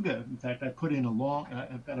Kaluga, in fact, I put in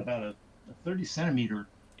I've got about a 30 centimeter,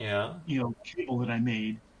 cable that I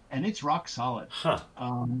made, and it's rock solid. Huh.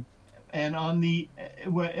 And on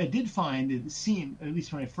what I did find, it seemed, at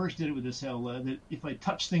least when I first did it with the Saola, that if I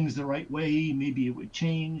touched things the right way, maybe it would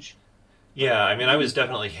change. Yeah, I was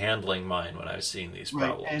definitely handling mine when I was seeing these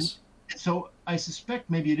problems. Right. And so I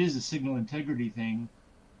suspect maybe it is a signal integrity thing.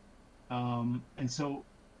 And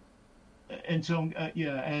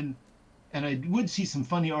I would see some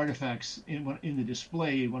funny artifacts in the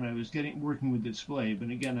display when I was working with the display. But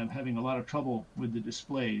again, I'm having a lot of trouble with the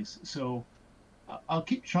displays. So I'll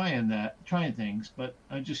keep trying things. But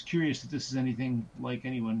I'm just curious if this is anything like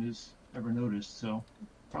anyone has ever noticed. So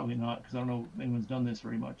Probably not, because I don't know if anyone's done this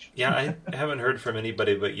very much. Yeah, I haven't heard from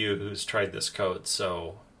anybody but you who's tried this code,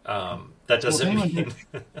 so that Well, doesn't mean.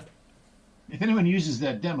 if anyone uses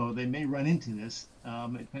that demo, they may run into this,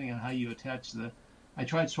 depending on how you attach the. I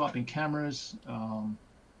tried swapping cameras.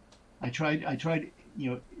 I tried.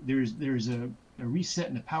 There's a reset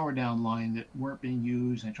and a power down line that weren't being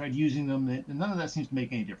used. I tried using them, and none of that seems to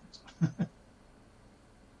make any difference.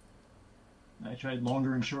 I tried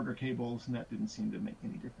longer and shorter cables, and that didn't seem to make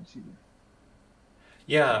any difference either.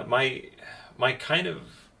 Yeah, my kind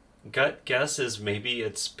of gut guess is maybe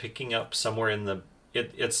it's picking up somewhere in the.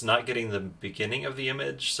 It's not getting the beginning of the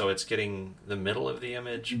image, so it's getting the middle of the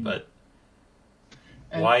image, Mhm. but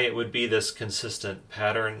And why it would be this consistent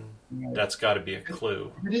pattern, Right. that's got to be a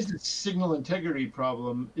clue. If it is a signal integrity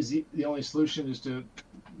problem, is the only solution is to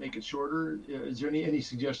make it shorter? Is there any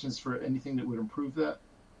suggestions for anything that would improve that?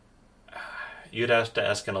 You'd have to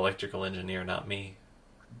ask an electrical engineer, not me.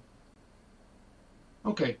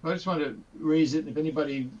 Okay, I just wanted to raise it. If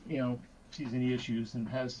anybody sees any issues and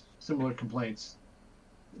has similar complaints,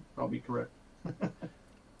 probably correct.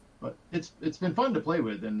 But it's been fun to play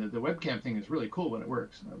with, and the webcam thing is really cool when it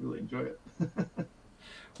works. I really enjoy it.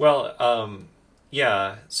 Well,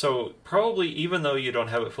 yeah, so probably even though you don't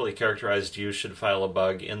have it fully characterized, you should file a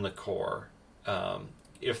bug in the core.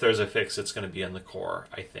 If there's a fix, it's going to be in the core,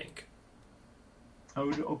 I think. Oh,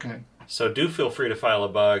 okay. So do feel free to file a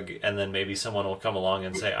bug, and then maybe someone will come along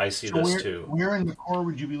and say, I see So this too. where in the core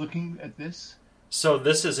would you be looking at this? So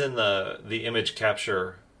this is in the image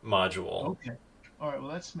capture module. Okay. All right.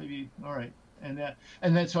 Well, that's maybe all right. And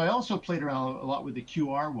then so I also played around a lot with the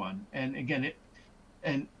QR one, and again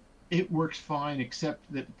it works fine, except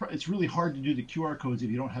that it's really hard to do the QR codes if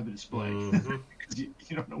you don't have a display Mhm. because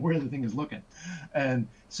you don't know where the thing is looking. And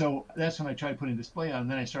so that's when I tried putting a display on,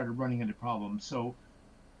 and then I started running into problems. So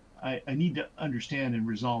I need to understand and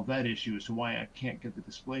resolve that issue as to why I can't get the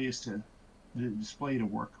display to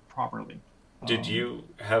work properly. Did you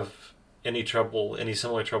have any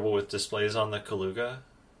similar trouble with displays on the Kaluga?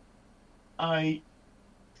 I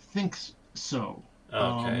think so.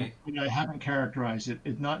 Okay. I haven't characterized it.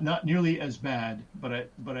 It's not nearly as bad, but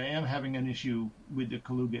I am having an issue with the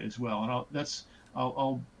Kaluga as well. And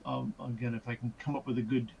I'll again, if I can come up with a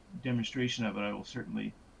good demonstration of it, I will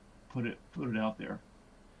certainly put it out there.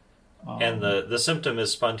 And the symptom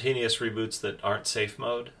is spontaneous reboots that aren't safe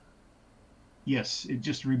mode? Yes, it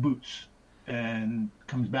just reboots and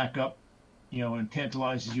comes back up, and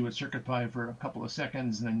tantalizes you with CircuitPy for a couple of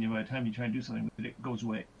seconds, and then by the time you try and do something with it, it goes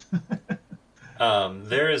away.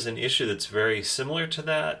 There is an issue that's very similar to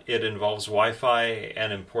that. It involves Wi-Fi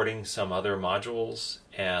and importing some other modules,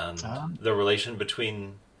 and the relation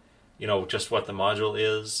between, just what the module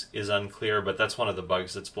is unclear, but that's one of the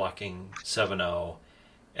bugs that's blocking 7.0.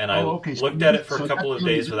 And I okay. So looked at it for a so couple of that's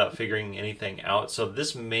days really- without figuring anything out. So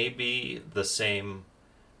this may be the same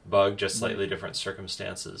bug, just slightly different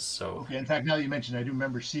circumstances. So Okay. In fact, now that you mentioned, I do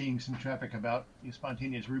remember seeing some traffic about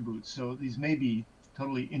spontaneous reboots. So these may be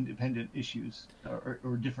totally independent issues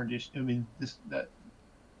or different issues. I mean, that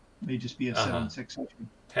may just be a 7.6 issue.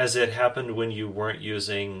 has it happened when you weren't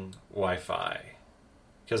using Wi-Fi?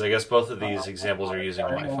 Because I guess both of these examples are using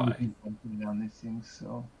I Wi-Fi. always do something on these things.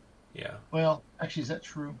 So, Yeah. well, actually, is that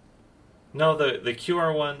true? No, the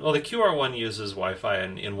QR one. Well, the QR one uses Wi-Fi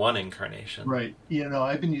in one incarnation. Right.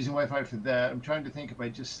 I've been using Wi-Fi for that. I'm trying to think if I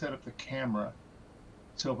just set up the camera.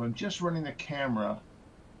 So if I'm just running the camera,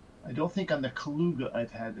 I don't think on the Kaluga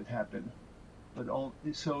I've had it happen. But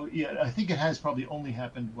I think it has probably only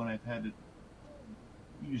happened when I've had it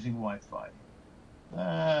using Wi-Fi.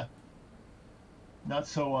 Not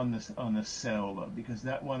so on the cell though, because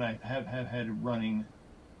that one I have had it running.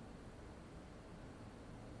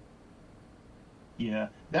 Yeah,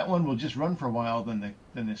 that one will just run for a while, then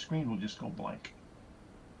the screen will just go blank,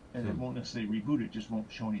 and it won't necessarily reboot. It just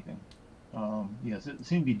won't show anything. Yes, it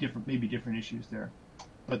seemed to be maybe different issues there,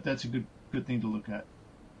 but that's a good thing to look at.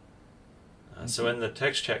 So in the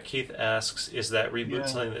text chat, Keith asks, is that reboot Yeah.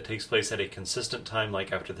 something that takes place at a consistent time,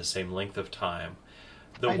 like after the same length of time?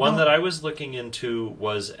 The I one don't- that I was looking into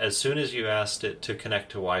was as soon as you asked it to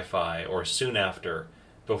connect to Wi-Fi, or soon after,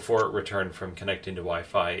 before it returned from connecting to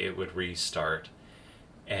Wi-Fi, it would restart.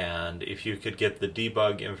 And if you could get the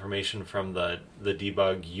debug information from the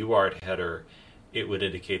debug UART header, it would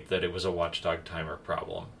indicate that it was a Watchdog timer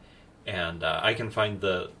problem. And I can find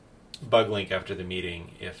the bug link after the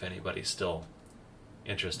meeting if anybody's still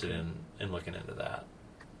interested in looking into that.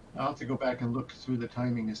 I'll have to go back and look through the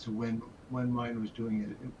timing as to when mine was doing it.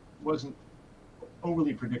 It wasn't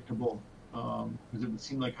overly predictable because it would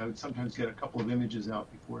seem like I would sometimes get a couple of images out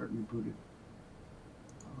before it rebooted.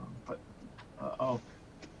 But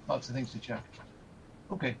lots of things to check.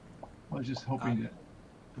 Okay, I was just hoping to.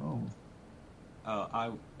 Oh,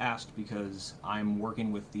 I asked because I'm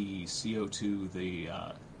working with the CO2, the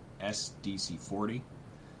SDC40,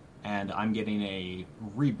 and I'm getting a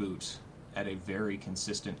reboot at a very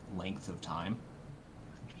consistent length of time.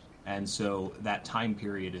 And so that time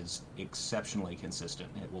period is exceptionally consistent.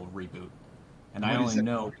 It will reboot. And I only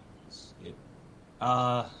know it.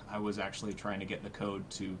 I was actually trying to get the code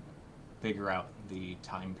to figure out the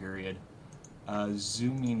time period.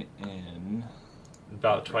 Zooming in.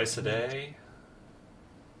 About twice a day?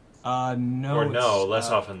 No. Or no, it's, less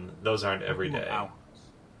often. Those aren't every couple of day. hours.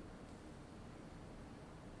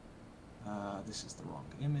 This is the wrong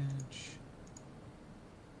image.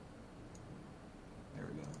 There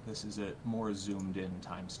we go. This is a more zoomed in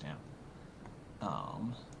timestamp.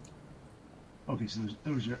 okay. So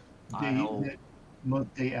those are I'll- day,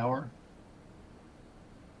 month, day, hour.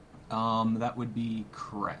 That would be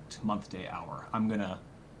correct. Month, day, hour. I'm gonna.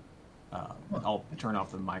 I'll turn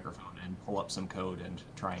off the microphone and pull up some code and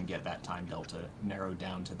try and get that time delta narrowed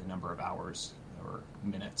down to the number of hours or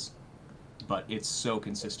minutes. But it's so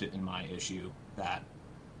consistent in my issue that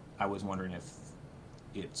I was wondering if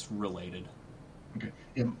it's related. Okay.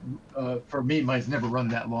 Yeah, for me, mine's never run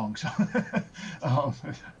that long, so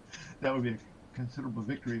that would be a considerable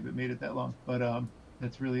victory if it made it that long. But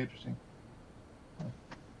that's really interesting.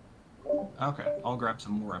 Okay, I'll grab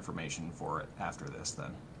some more information for it after this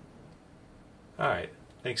then. All right.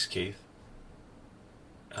 Thanks, Keith.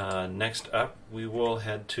 Next up, we will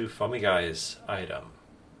head to Fumiguy's item.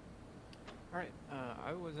 All right.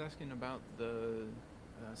 I was asking about the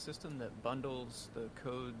system that bundles the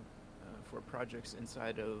code for projects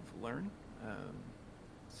inside of Learn.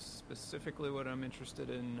 Specifically, what I'm interested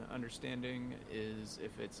in understanding is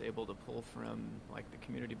if it's able to pull from like the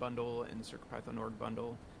community bundle and CircuitPython org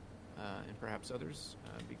bundle and perhaps others.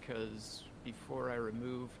 Because before I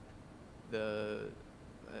remove the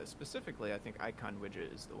specifically, I think icon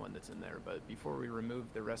widget is the one that's in there. But before we remove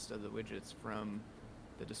the rest of the widgets from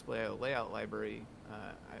the display layout library,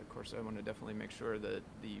 of course, I want to definitely make sure that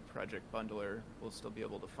the project bundler will still be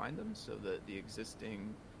able to find them, so that the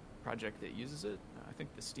existing project that uses it, I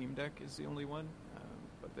think the Steam Deck is the only one,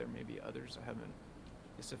 but there may be others I haven't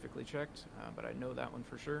specifically checked, but I know that one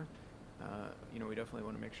for sure. We definitely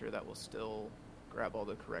want to make sure that will still grab all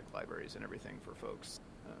the correct libraries and everything for folks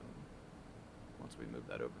once we move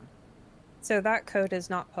that over. So that code is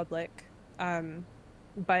not public,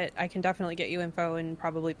 but I can definitely get you info and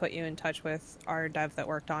probably put you in touch with our dev that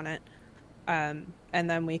worked on it. And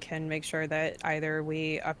then we can make sure that either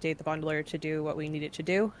we update the bundler to do what we need it to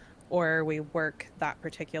do, or we work that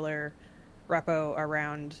particular repo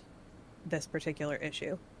around this particular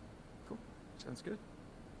issue. Cool. Sounds good.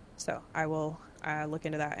 So I will look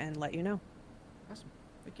into that and let you know. Awesome.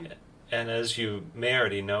 Thank you. And as you may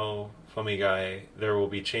already know, Fumiguy, there will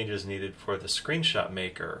be changes needed for the screenshot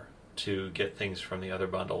maker to get things from the other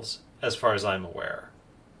bundles, as far as I'm aware.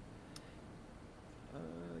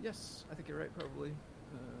 Yes, I think you're right, probably,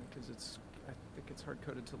 because I think it's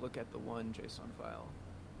hard-coded to look at the one JSON file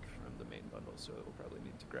from the main bundle, so it will probably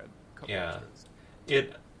need to grab a couple extras.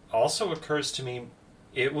 It also occurs to me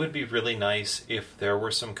it would be really nice if there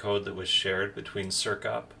were some code that was shared between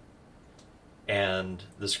CircUp and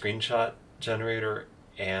the screenshot generator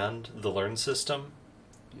and the Learn system.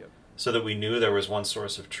 Yep. So that we knew there was one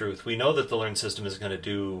source of truth. We know that the Learn system is going to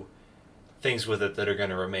do things with it that are going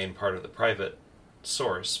to remain part of the private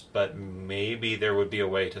source, but maybe there would be a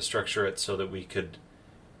way to structure it so that we could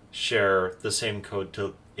share the same code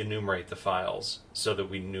to enumerate the files so that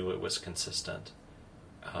we knew it was consistent.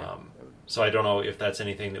 So I don't know if that's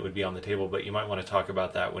anything that would be on the table, but you might want to talk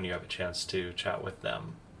about that when you have a chance to chat with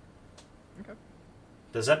them. Okay.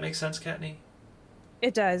 Does that make sense, Kattni?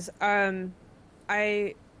 It does. If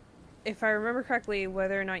I remember correctly,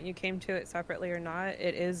 whether or not you came to it separately or not,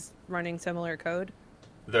 it is running similar code.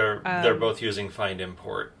 They're both using find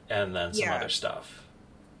import and then some other stuff.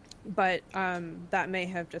 But that may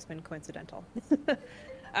have just been coincidental.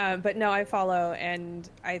 But no, I follow, and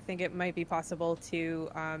I think it might be possible to.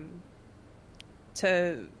 I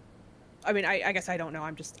mean, I guess I don't know.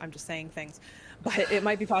 I'm just saying things, but it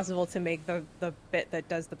might be possible to make the bit that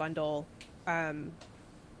does the bundle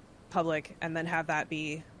public, and then have that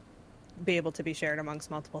be able to be shared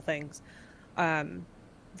amongst multiple things.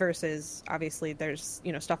 Versus obviously there's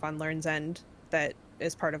stuff on Learn's end that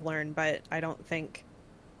is part of Learn, but I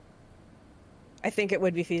think it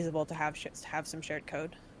would be feasible to have some shared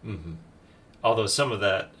code. Mm-hmm. Although some of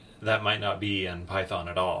that might not be in Python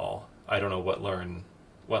at all. I don't know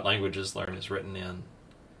what languages Learn is written in.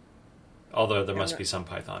 Although there must be some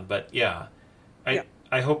Python, but yeah,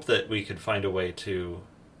 I hope that we could find a way to,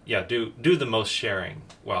 do the most sharing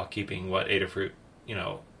while keeping what Adafruit,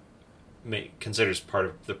 considers part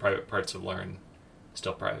of the private parts of Learn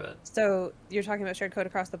still private. So you're talking about shared code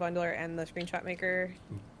across the bundler and the screenshot maker?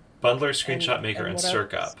 Bundler, screenshot maker, and what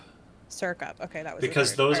CircUp. else? CircUp. Okay, that was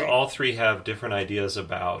Because the third. those All right. all three have different ideas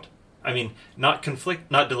about. I mean, not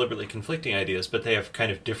deliberately conflicting ideas, but they have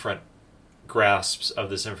kind of different grasps of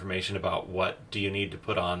this information about what do you need to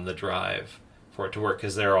put on the drive for it to work,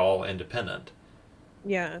 because they're all independent.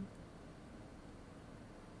 Yeah.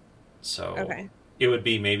 So Okay. it would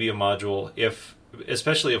be maybe a module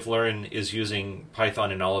especially if Learn is using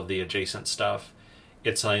Python and all of the adjacent stuff.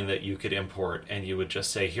 It's something that you could import, and you would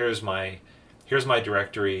just say, here's my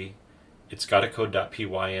directory. It's got a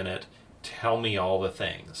code.py in it. Tell me all the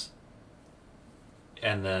things.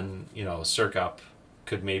 And then, CircUp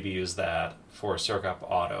could maybe use that for CircUp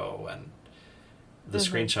Auto, and the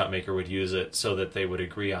screenshot maker would use it so that they would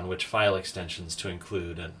agree on which file extensions to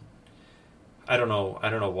include. And I don't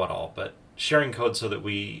know what all, but sharing code so that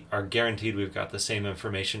we are guaranteed we've got the same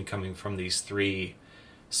information coming from these three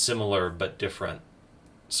similar but different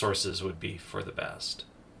sources would be for the best.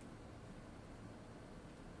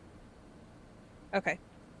 Okay.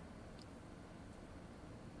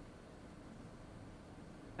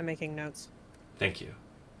 I'm making notes. Thank you.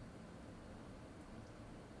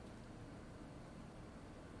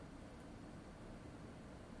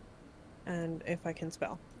 And if I can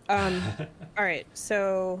spell. All right,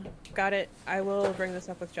 so got it. I will bring this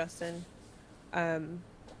up with Justin. And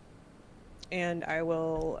I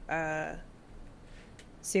will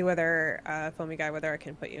see whether, Foamy Guy, whether I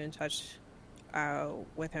can put you in touch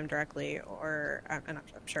with him directly, or I'm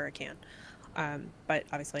sure I can. But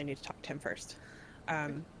obviously I need to talk to him first.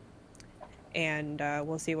 And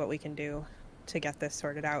we'll see what we can do to get this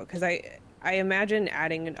sorted out. Because I imagine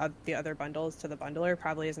adding the other bundles to the bundler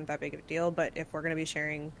probably isn't that big of a deal, but if we're going to be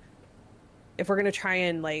sharing, if we're going to try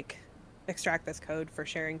and extract this code for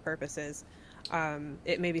sharing purposes,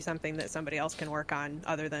 it may be something that somebody else can work on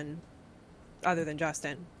other than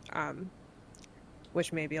Justin,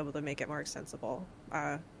 which may be able to make it more extensible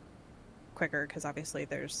quicker, because obviously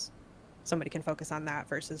somebody can focus on that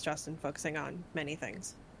versus Justin focusing on many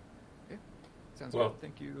things. Okay, sounds Well, good.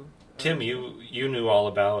 Thank you. Tim, you knew all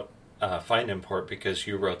about find import because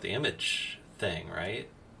you wrote the image thing, right?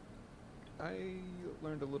 I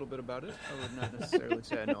learned a little bit about it. I would not necessarily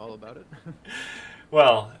say I know all about it.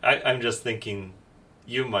 Well, I'm just thinking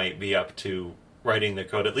you might be up to writing the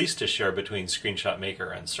code at least to share between Screenshot Maker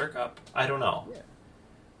and CircUp. I don't know. Yeah.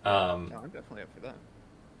 No, I'm definitely up for that.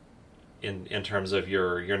 In terms of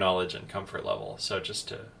your knowledge and comfort level. So just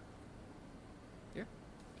to... Yeah.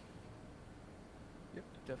 Yep,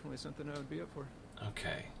 definitely something I would be up for.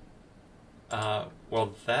 Okay.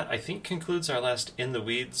 Well, that, I think, concludes our last In the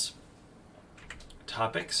Weeds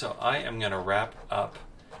topic. So I am going to wrap up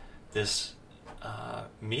this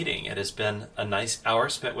meeting. It has been a nice hour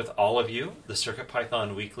spent with all of you. The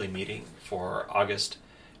CircuitPython weekly meeting for August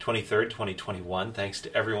 23rd, 2021. Thanks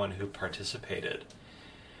to everyone who participated.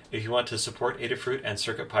 If you want to support Adafruit and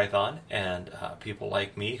CircuitPython and people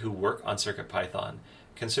like me who work on CircuitPython,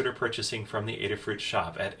 consider purchasing from the Adafruit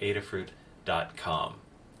shop at adafruit.com.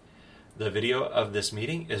 The video of this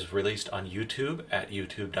meeting is released on YouTube at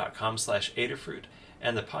youtube.com/Adafruit,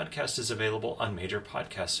 and the podcast is available on major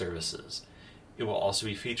podcast services. It will also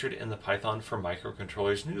be featured in the Python for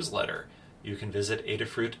Microcontrollers newsletter. You can visit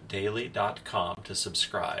adafruitdaily.com to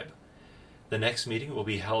subscribe. The next meeting will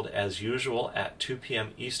be held as usual at 2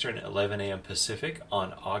 p.m. Eastern, 11 a.m. Pacific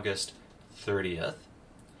on August 30th.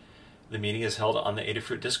 The meeting is held on the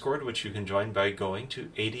Adafruit Discord, which you can join by going to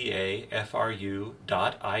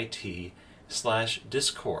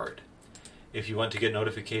adafru.it/discord. If you want to get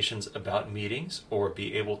notifications about meetings or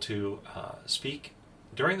be able to speak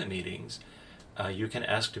during the meetings, you can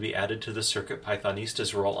ask to be added to the Circuit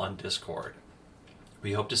Pythonistas role on Discord.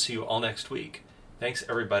 We hope to see you all next week. Thanks,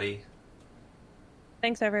 everybody.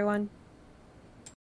 Thanks, everyone.